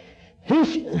said, he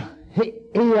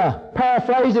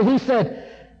paraphrased it, he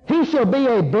said, he shall be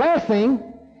a blessing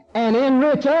and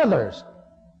enrich others.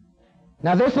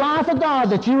 Now this life of God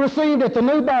that you received at the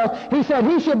new birth, he said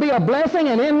he shall be a blessing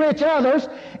and enrich others.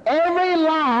 Every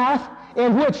life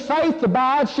in which faith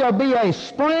abides shall be a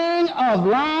spring of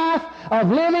life, of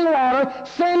living water,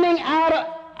 sending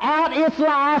out its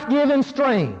life-giving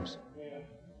streams.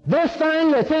 This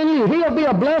thing that's in you, he'll be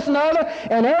a blessing to others,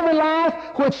 and every life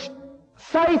which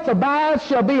faith abides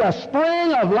shall be a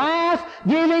spring of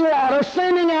life-giving water,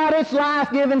 sending out its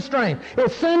life-giving stream.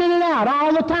 It's sending it out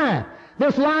all the time.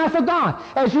 This life of God.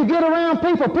 As you get around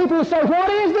people will say, what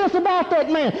is this about that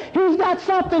man? He's got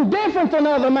something different than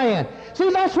other men.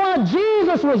 See, that's why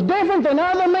Jesus was different than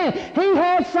other men. He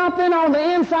had something on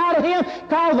the inside of him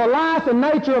called the life and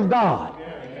nature of God.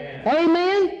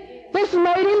 Amen? This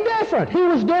made him different. He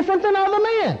was different than other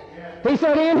men. He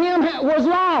said, in him was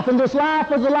life, and this life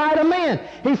was the light of men.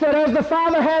 He said, as the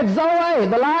Father had Zoe,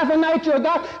 the life and nature of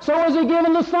God, so has he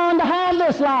given the Son to have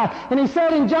this life. And he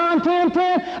said in John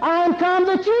 10:10, I am come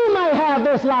that you may have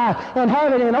this life, and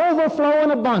have it in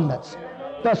overflowing abundance.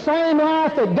 The same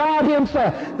life that God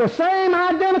himself, the same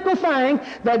identical thing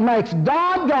that makes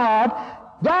God God.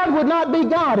 God would not be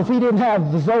God if he didn't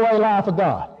have the Zoe life of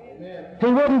God. He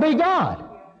wouldn't be God.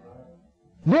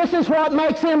 This is what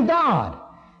makes him God.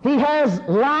 He has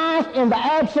life in the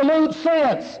absolute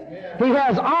sense. He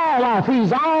has all life.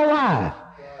 He's all life.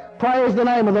 Praise the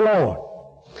name of the Lord.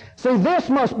 See, this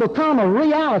must become a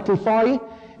reality for you,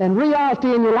 and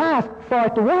reality in your life for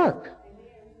it to work.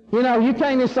 You know, you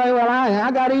can't just say, well,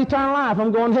 I got eternal life.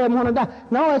 I'm going to heaven when I die.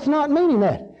 No, it's not meaning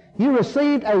that. You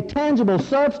received a tangible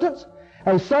substance,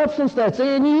 a substance that's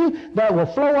in you that will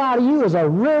flow out of you as a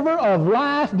river of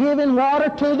life-giving water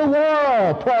to the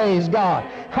world. Praise God.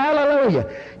 Hallelujah.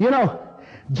 You know,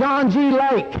 John G.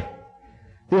 Lake,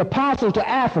 the apostle to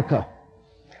Africa,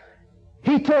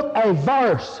 he took a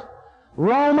verse,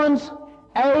 Romans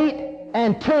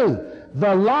 8:2,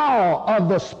 the law of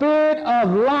the Spirit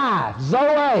of life,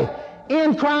 Zoe,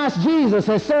 in Christ Jesus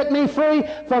has set me free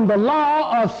from the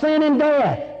law of sin and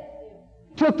death.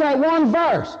 Took that one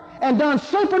verse and done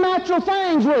supernatural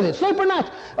things with it.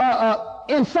 Supernatural.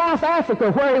 In South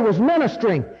Africa, where he was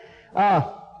ministering,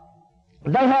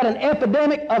 they had an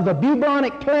epidemic of the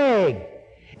bubonic plague,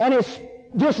 and it's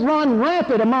just run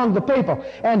rampant among the people.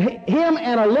 And him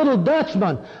and a little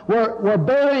Dutchman were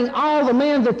burying all the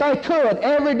men that they could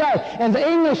every day. And the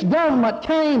English government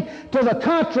came to the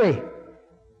country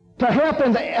to help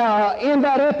in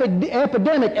that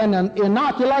epidemic and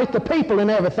inoculate the people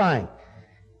and everything.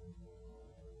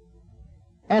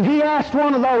 And he asked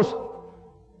one of those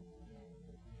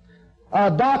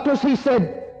doctors, he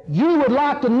said, you would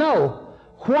like to know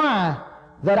why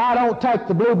that I don't take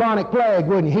the bubonic plague,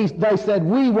 wouldn't you? They said,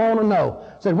 we want to know.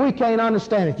 Said, we can't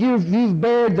understand it. You've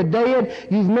buried the dead,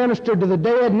 you've ministered to the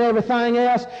dead and everything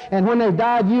else, and when they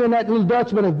died, you and that little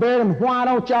Dutchman have buried them. Why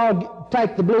don't y'all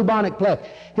take the bubonic plague?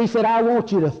 He said, I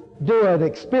want you to do an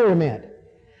experiment.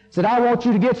 Said, I want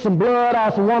you to get some blood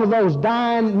off of one of those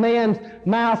dying men's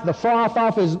mouth, the froth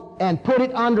off his, and put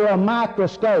it under a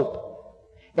microscope.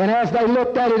 And as they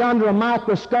looked at it under a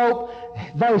microscope,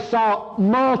 they saw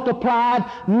multiplied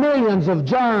millions of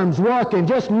germs working,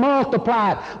 just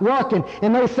multiplied, working.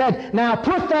 And they said, now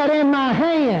put that in my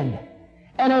hand.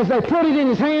 And as they put it in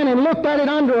his hand and looked at it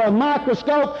under a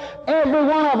microscope, every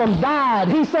one of them died.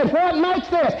 He said, what makes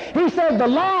this? He said, the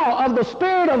law of the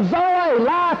Spirit of Zoe,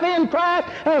 life in Christ,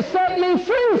 has set me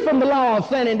free from the law of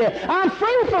sin and death. I'm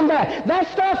free from that.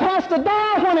 That stuff has to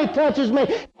die when it touches me.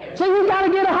 So you got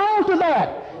to get a hold to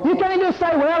that. You can't just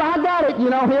say, well, I got it. You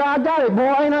know, here, I got it.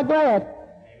 Boy, ain't I glad.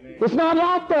 It's not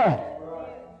like that.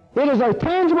 It is a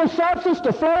tangible substance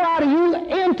to flow out of you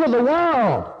into the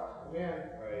world.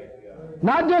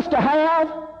 Not just to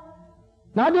have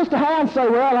and say,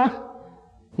 well,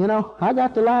 I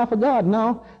got the life of God.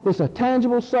 No, it's a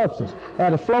tangible substance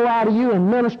that'll flow out of you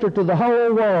and minister to the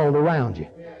whole world around you.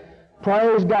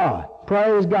 Praise God.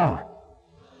 Praise God.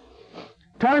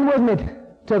 Turn with me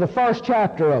to the first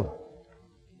chapter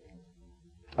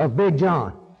of Big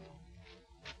John.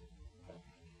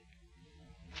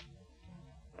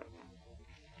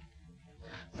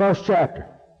 First chapter.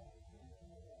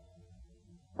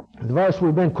 The verse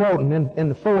we've been quoting in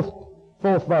the fourth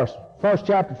verse. First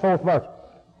chapter, fourth verse.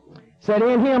 It said,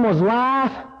 in him was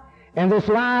life, and this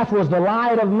life was the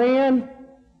light of men.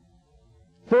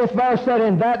 Fifth verse said,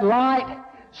 in that light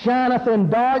shineth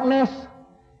in darkness,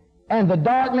 and the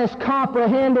darkness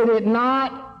comprehended it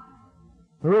not.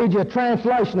 I'll read you a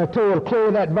translation or two to clear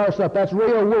that verse up. That's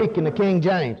real weak in the King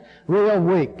James. Real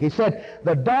weak. He said,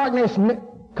 the darkness,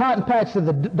 Cotton Patch said,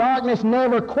 the darkness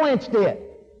never quenched it.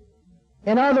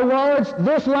 In other words,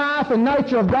 this life and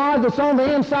nature of God that's on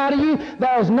the inside of you,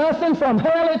 there is nothing from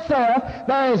hell itself.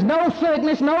 There is no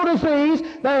sickness, no disease.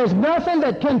 There is nothing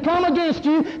that can come against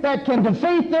you that can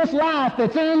defeat this life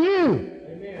that's in you.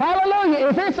 Hallelujah.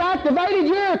 If it's activated,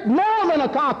 you're more than a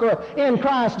conqueror in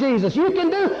Christ Jesus. You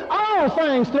can do all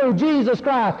things through Jesus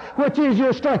Christ, which is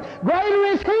your strength. Greater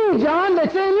is He, John,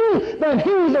 that's in you than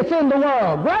he that's in the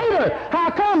world. Greater.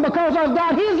 How come? Because I've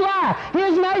got His life,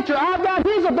 His nature. I've got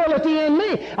His ability in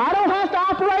me. I don't have to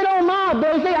operate on my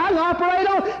ability. I can operate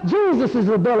on Jesus'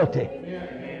 ability.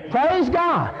 Praise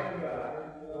God.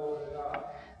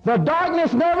 The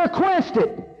darkness never quenched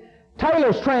it.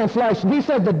 Taylor's translation, he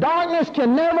said, the darkness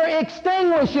can never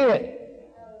extinguish it.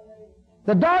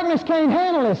 The darkness can't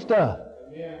handle this stuff.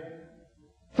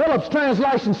 Phillip's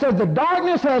translation said, the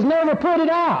darkness has never put it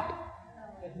out.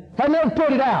 Has never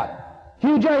put it out.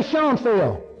 Hugh J.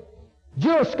 Schoenfield,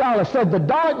 Jewish scholar, said the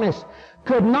darkness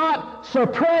could not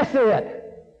suppress it.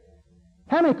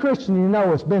 How many Christians you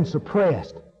know has been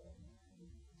suppressed?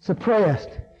 Suppressed.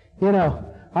 You know,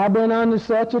 I've been under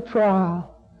such a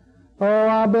trial. Oh,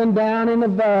 I've been down in the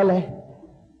valley.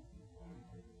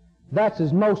 That's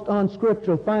the most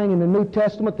unscriptural thing in the New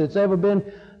Testament that's ever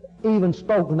been even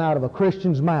spoken out of a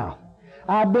Christian's mouth.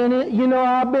 I've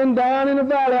been down in the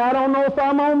valley. I don't know if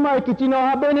I'm going to make it. You know,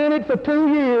 I've been in it for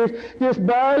 2 years, just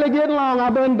barely getting along.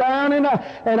 I've been down in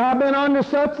and I've been under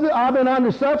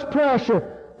such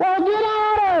pressure. Well, get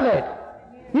out of it.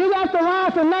 You got the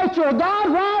life and nature of God.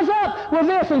 Rise up with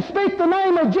this and speak the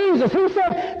name of Jesus.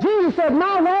 Jesus said,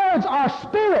 my words are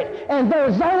spirit and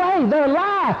they're Zoe, they're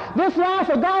life. This life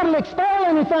of God will expel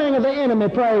anything of the enemy,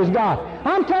 praise God.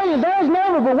 I'm telling you, there's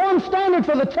never but one standard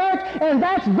for the church, and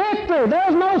that's victory.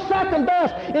 There's no second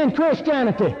best in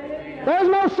Christianity. There's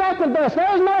no second best.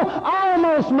 There's no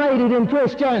almost made it in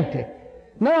Christianity.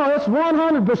 No, it's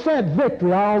 100%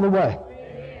 victory all the way.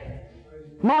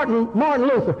 Martin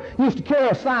Luther used to carry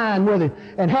a sign with him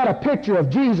and had a picture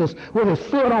of Jesus with his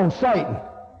foot on Satan.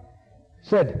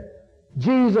 Said,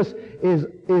 Jesus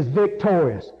is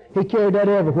victorious. He carried that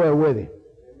everywhere with him.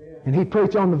 And he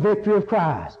preached on the victory of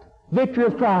Christ. Victory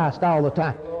of Christ all the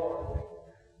time.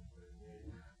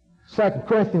 2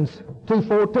 Corinthians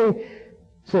 2:14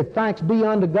 said, thanks be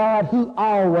unto God who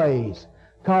always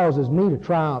causes me to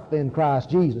triumph in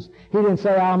Christ Jesus. He didn't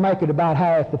say I'll make it about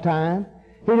half the time.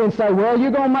 He didn't say, well, you're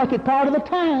going to make it part of the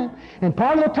time. And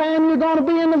part of the time you're going to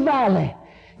be in the valley.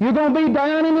 You're going to be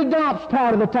down in the dumps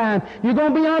part of the time. You're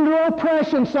going to be under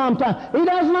oppression sometime. He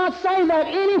does not say that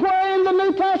anywhere in the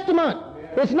New Testament.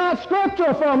 It's not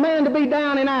scriptural for a man to be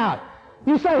down and out.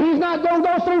 You say he's not going to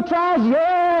go through trials?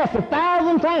 Yes,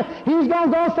 1,000 times. He's going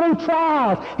to go through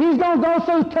trials. He's going to go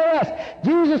through tests.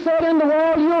 Jesus said in the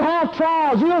world you'll have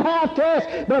trials, you'll have tests,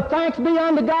 but thanks be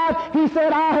unto God, he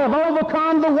said, I have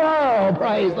overcome the world.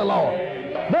 Praise the Lord.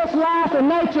 This life and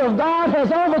nature of God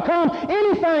has overcome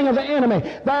anything of the enemy.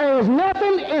 There is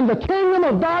nothing in the kingdom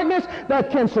of darkness that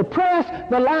can suppress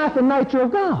the life and nature of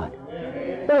God.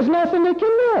 There's nothing that can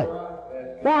do it.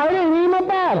 Why, it ain't even a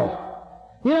battle.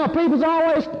 You know, people's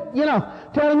always,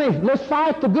 telling me, let's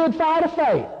fight the good fight of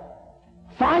faith.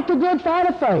 Fight the good fight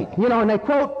of faith. And they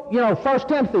quote, 1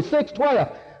 Timothy 6:12.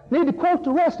 Need to quote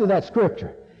the rest of that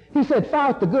scripture. He said,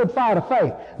 fight the good fight of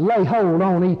faith. Lay hold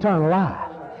on eternal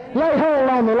life. Lay hold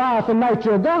on the life and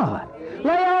nature of God.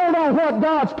 Lay hold on what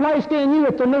God's placed in you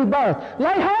at the new birth.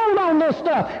 Lay hold on this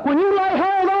stuff. When you lay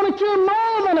hold on it, you're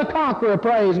more than a conqueror,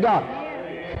 praise God.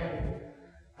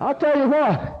 I'll tell you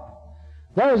what.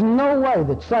 There's no way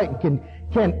that Satan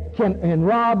can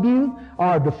rob you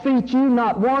or defeat you,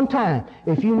 not one time,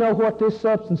 if you know what this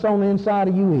substance on the inside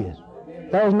of you is.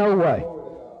 There's no way.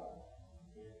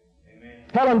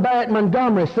 Helen Barrett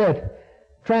Montgomery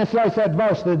translates that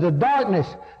verse, that the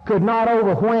darkness could not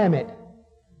overwhelm it.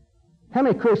 How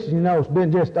many Christians you know has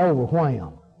been just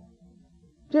overwhelmed?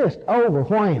 Just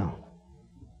overwhelmed.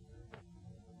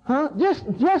 Huh?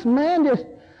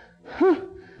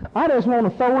 I just want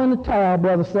to throw in the towel,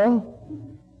 Brother Sutherlin.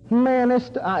 Man,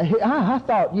 I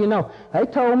thought, they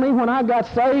told me when I got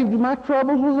saved my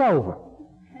troubles was over.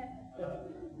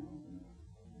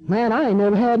 Man, I ain't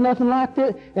never had nothing like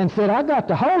that. And said, I got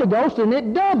the Holy Ghost and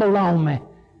it doubled on me.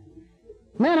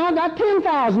 Man, I got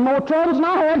 10,000 more troubles than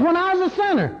I had when I was a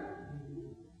sinner.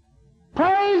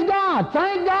 Praise God.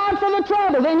 Thank God for the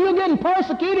trouble. Then you're getting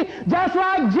persecuted just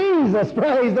like Jesus.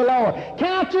 Praise the Lord.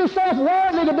 Count yourself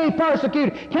worthy to be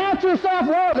persecuted. Count yourself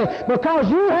worthy because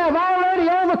you have already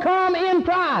overcome in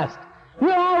Christ.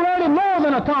 You're already more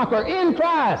than a conqueror in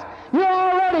Christ. You're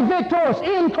already victorious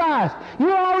in Christ.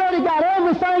 You already got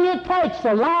everything it takes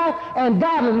for life and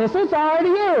godliness. It's already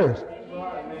yours.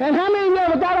 And how many of you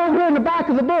ever got over here in the back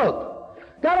of the book?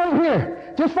 Got over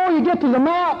here. Just before you get to the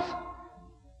maps,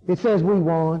 it says we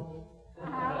won.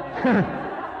 We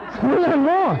done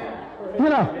won.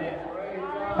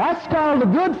 That's called the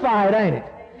good fight, ain't it?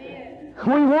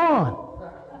 We won.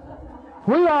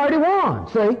 We already won,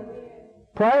 see?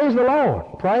 Praise the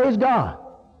Lord. Praise God.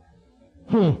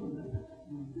 The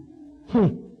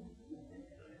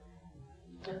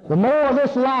more of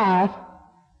this life,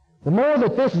 the more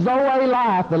that this Zoe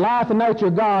life, the life and nature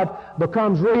of God,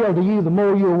 becomes real to you, the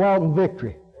more you'll walk in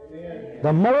victory.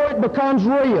 The more it becomes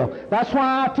real. That's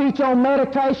why I teach on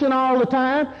meditation all the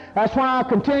time. That's why I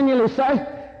continually say,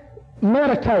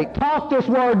 meditate. Talk this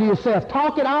word to yourself.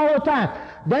 Talk it all the time.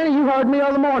 Danny, you heard me the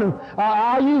other morning.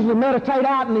 I usually meditate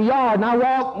out in the yard, and I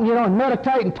walk, and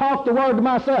meditate and talk the Word to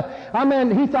myself.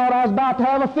 He thought I was about to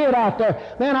have a fit out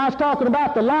there. Man, I was talking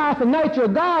about the life and nature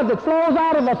of God that flows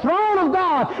out of the throne of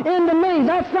God into me.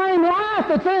 That same life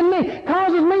that's in me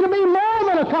causes me to be more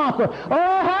than a conqueror.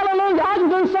 Oh, hallelujah. I can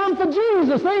do something for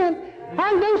Jesus then. I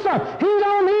can do something. He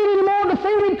don't need any more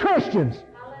defeated Christians.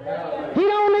 He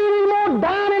don't need any more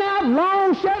dining out,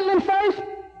 long, Shetland face,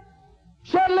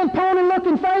 Shetland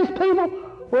pony-looking face people.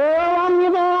 Well,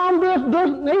 I'm just,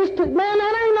 man,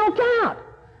 that ain't no count.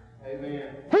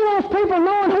 Amen. He wants people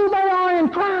knowing who they are in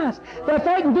Christ, that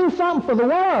they can do something for the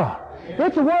world.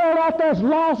 It's a world out there that's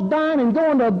lost, dying, and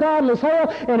going to a godless hell,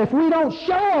 and if we don't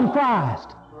show them Christ,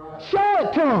 show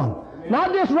it to them.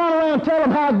 Not just run around and tell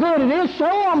them how good it is, show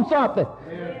them something.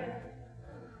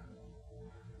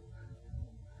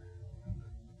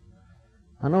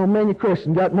 I know many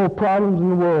Christians got more problems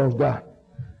than the world's got.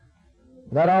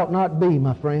 That ought not be,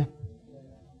 my friend.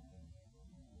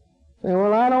 Say,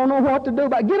 well, I don't know what to do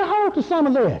about it. Get a hold of some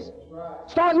of this.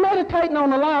 Start meditating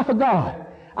on the life of God.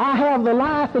 I have the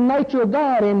life and nature of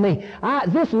God in me.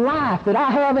 This life that I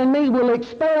have in me will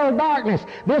expel darkness.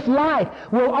 This life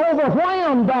will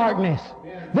overwhelm darkness.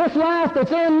 This life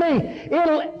that's in me,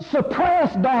 it'll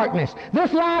suppress darkness.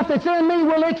 This life that's in me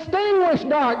will extinguish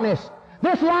darkness.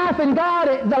 This life in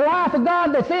God, the life of God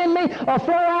that's in me, will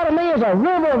flow out of me as a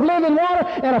river of living water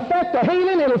and affect the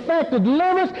healing, it'll affect the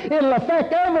deliverance, it'll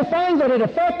affect everything that it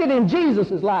affected in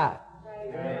Jesus' life.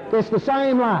 It's the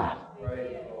same life.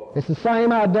 It's the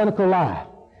same identical life.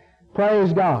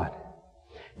 Praise God.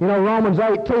 Romans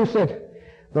 8:2 said,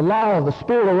 the law of the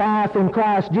Spirit of life in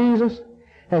Christ Jesus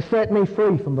has set me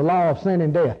free from the law of sin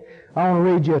and death. I want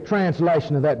to read you a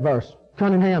translation of that verse.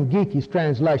 Cunningham Geeky's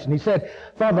translation. He said,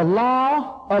 for the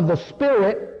law of the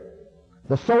Spirit,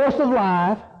 the source of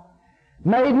life,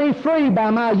 made me free by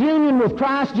my union with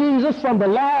Christ Jesus from the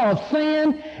law of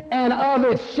sin and of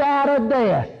its shadow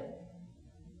death.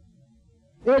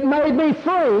 It made me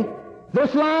free.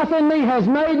 This life in me has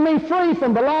made me free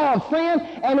from the law of sin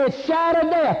and its shadow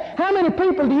death. How many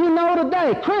people do you know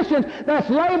today, Christians, that's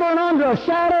laboring under a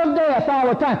shadow of death all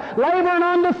the time, laboring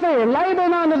under fear,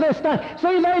 laboring under this thing?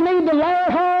 See, they need to lay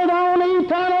hold on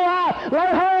eternal life,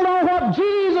 lay hold on what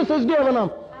Jesus has given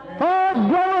them. Oh,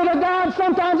 glory to God.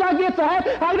 Sometimes I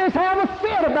just have a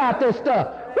fit about this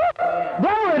stuff.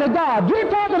 Glory to God. You're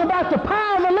talking about the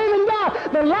power of the living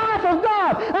God, the life of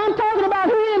God. I'm talking about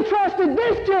He entrusted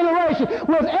this generation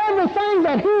with everything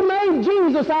that He made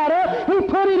Jesus out of. He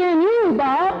put it in you,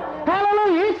 Bob.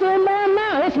 Hallelujah. It's in there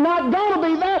now. It's not going to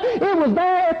be there. It was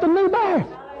there at the new birth.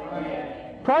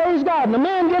 Praise God. And the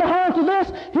man get a hold of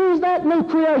this, he's that new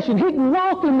creation. He can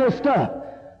walk in this stuff.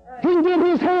 He can get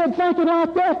his head thinking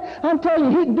like that. I'm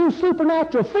telling you, he can do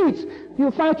supernatural feats.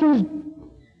 You'll think he's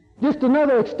just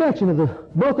another extension of the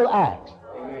book of Acts.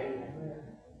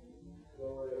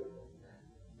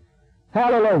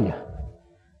 Hallelujah.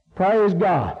 Praise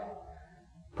God.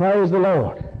 Praise the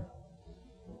Lord.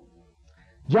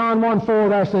 John 1:4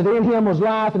 there says, in Him was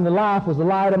life, and the life was the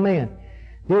light of men.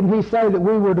 Didn't He say that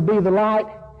we were to be the light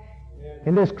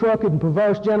in this crooked and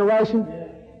perverse generation?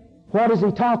 What is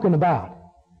He talking about?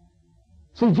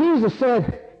 See, Jesus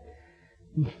said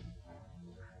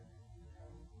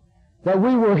that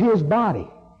we were His body.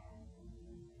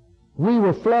 We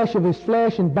were flesh of His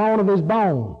flesh and bone of His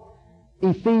bone.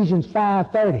 Ephesians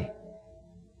 5:30.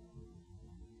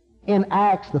 In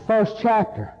Acts, the first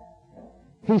chapter,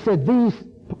 he said,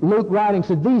 Luke writing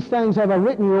said, these things have I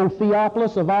written you, O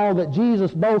Theophilus, of all that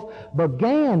Jesus both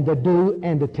began to do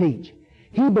and to teach.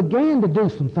 He began to do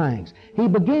some things. He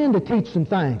began to teach some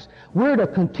things. We're to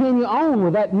continue on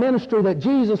with that ministry that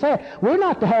Jesus had. We're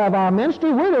not to have our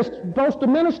ministry. We're just supposed to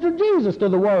minister Jesus to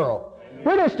the world.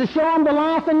 We're just to show them the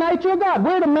life and nature of God.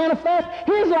 We're to manifest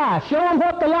His life. Show them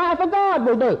what the life of God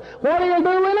will do. What He'll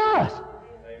do in us.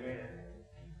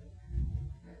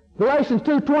 Galatians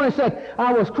 2:20 said,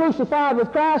 I was crucified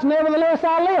with Christ, nevertheless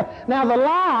I live. Now the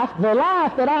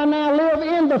life that I now live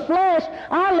in the flesh,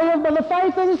 I live by the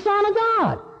faith of the Son of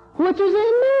God, which is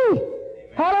in me.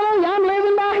 Hallelujah. I'm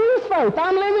living by His faith.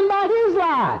 I'm living by His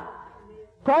life.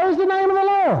 Praise the name of the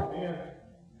Lord.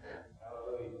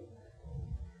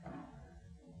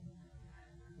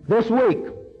 This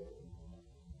week,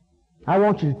 I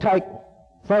want you to take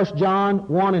 1 John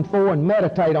 1 and 4 and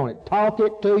meditate on it. Talk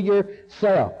it to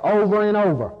yourself over and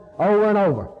over, over and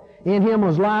over. In Him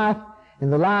was life,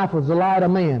 and the life was the light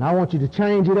of men. I want you to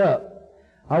change it up.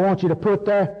 I want you to put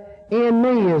there, in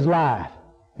me is life,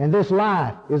 and this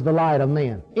life is the light of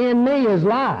men. In me is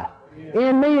life.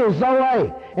 In me is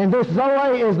Zoe, and this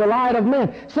Zoe is the light of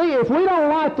men. See, if we don't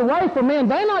light the way for men,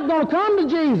 they're not going to come to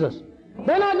Jesus.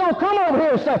 They're not going to come over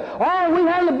here and say, oh, we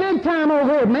having a big time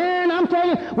over here. Man, I'm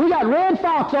telling you, we got Red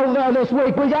Fox over there this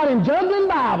week. We got him juggling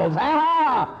Bibles.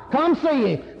 Ha-ha! Come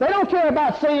see him. They don't care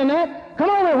about seeing that. Come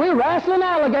over here, we're wrestling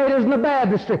alligators in the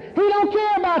baptistry. He don't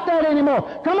care about that anymore.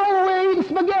 Come over, we're eating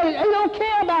spaghetti. He don't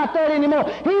care about that anymore.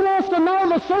 He wants to know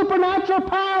the supernatural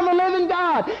power of the living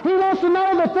God. He wants to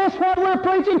know that this, what we're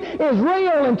preaching, is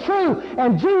real and true,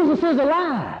 and Jesus is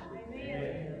alive.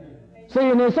 See,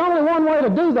 and there's only one way to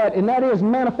do that, and that is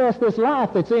manifest this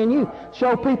life that's in you.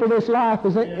 Show people this life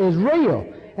is real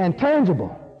and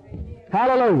tangible.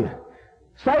 Hallelujah.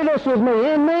 Say this with me.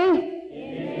 In me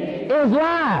is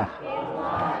life.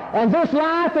 And this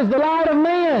life is the light of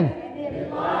men.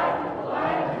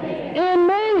 In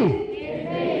me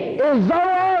is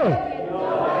Zoe.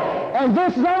 And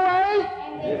this Zoe,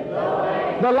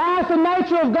 the life and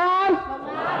nature of God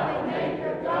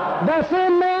that's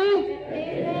in me,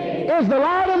 is the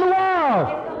light of the world.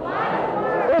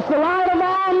 It's the light of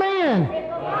all men.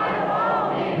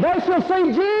 They shall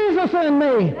see Jesus in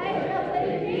me.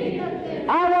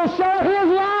 I will show His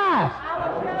life.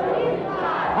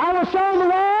 I will show the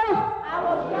world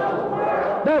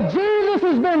that Jesus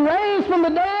has been raised from the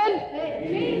dead,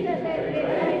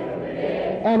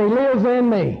 and He lives in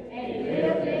me.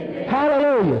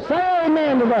 Hallelujah. Say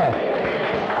amen to that.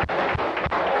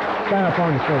 Stand up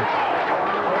on your feet.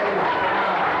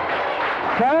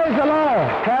 Praise the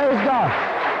Lord. Praise God.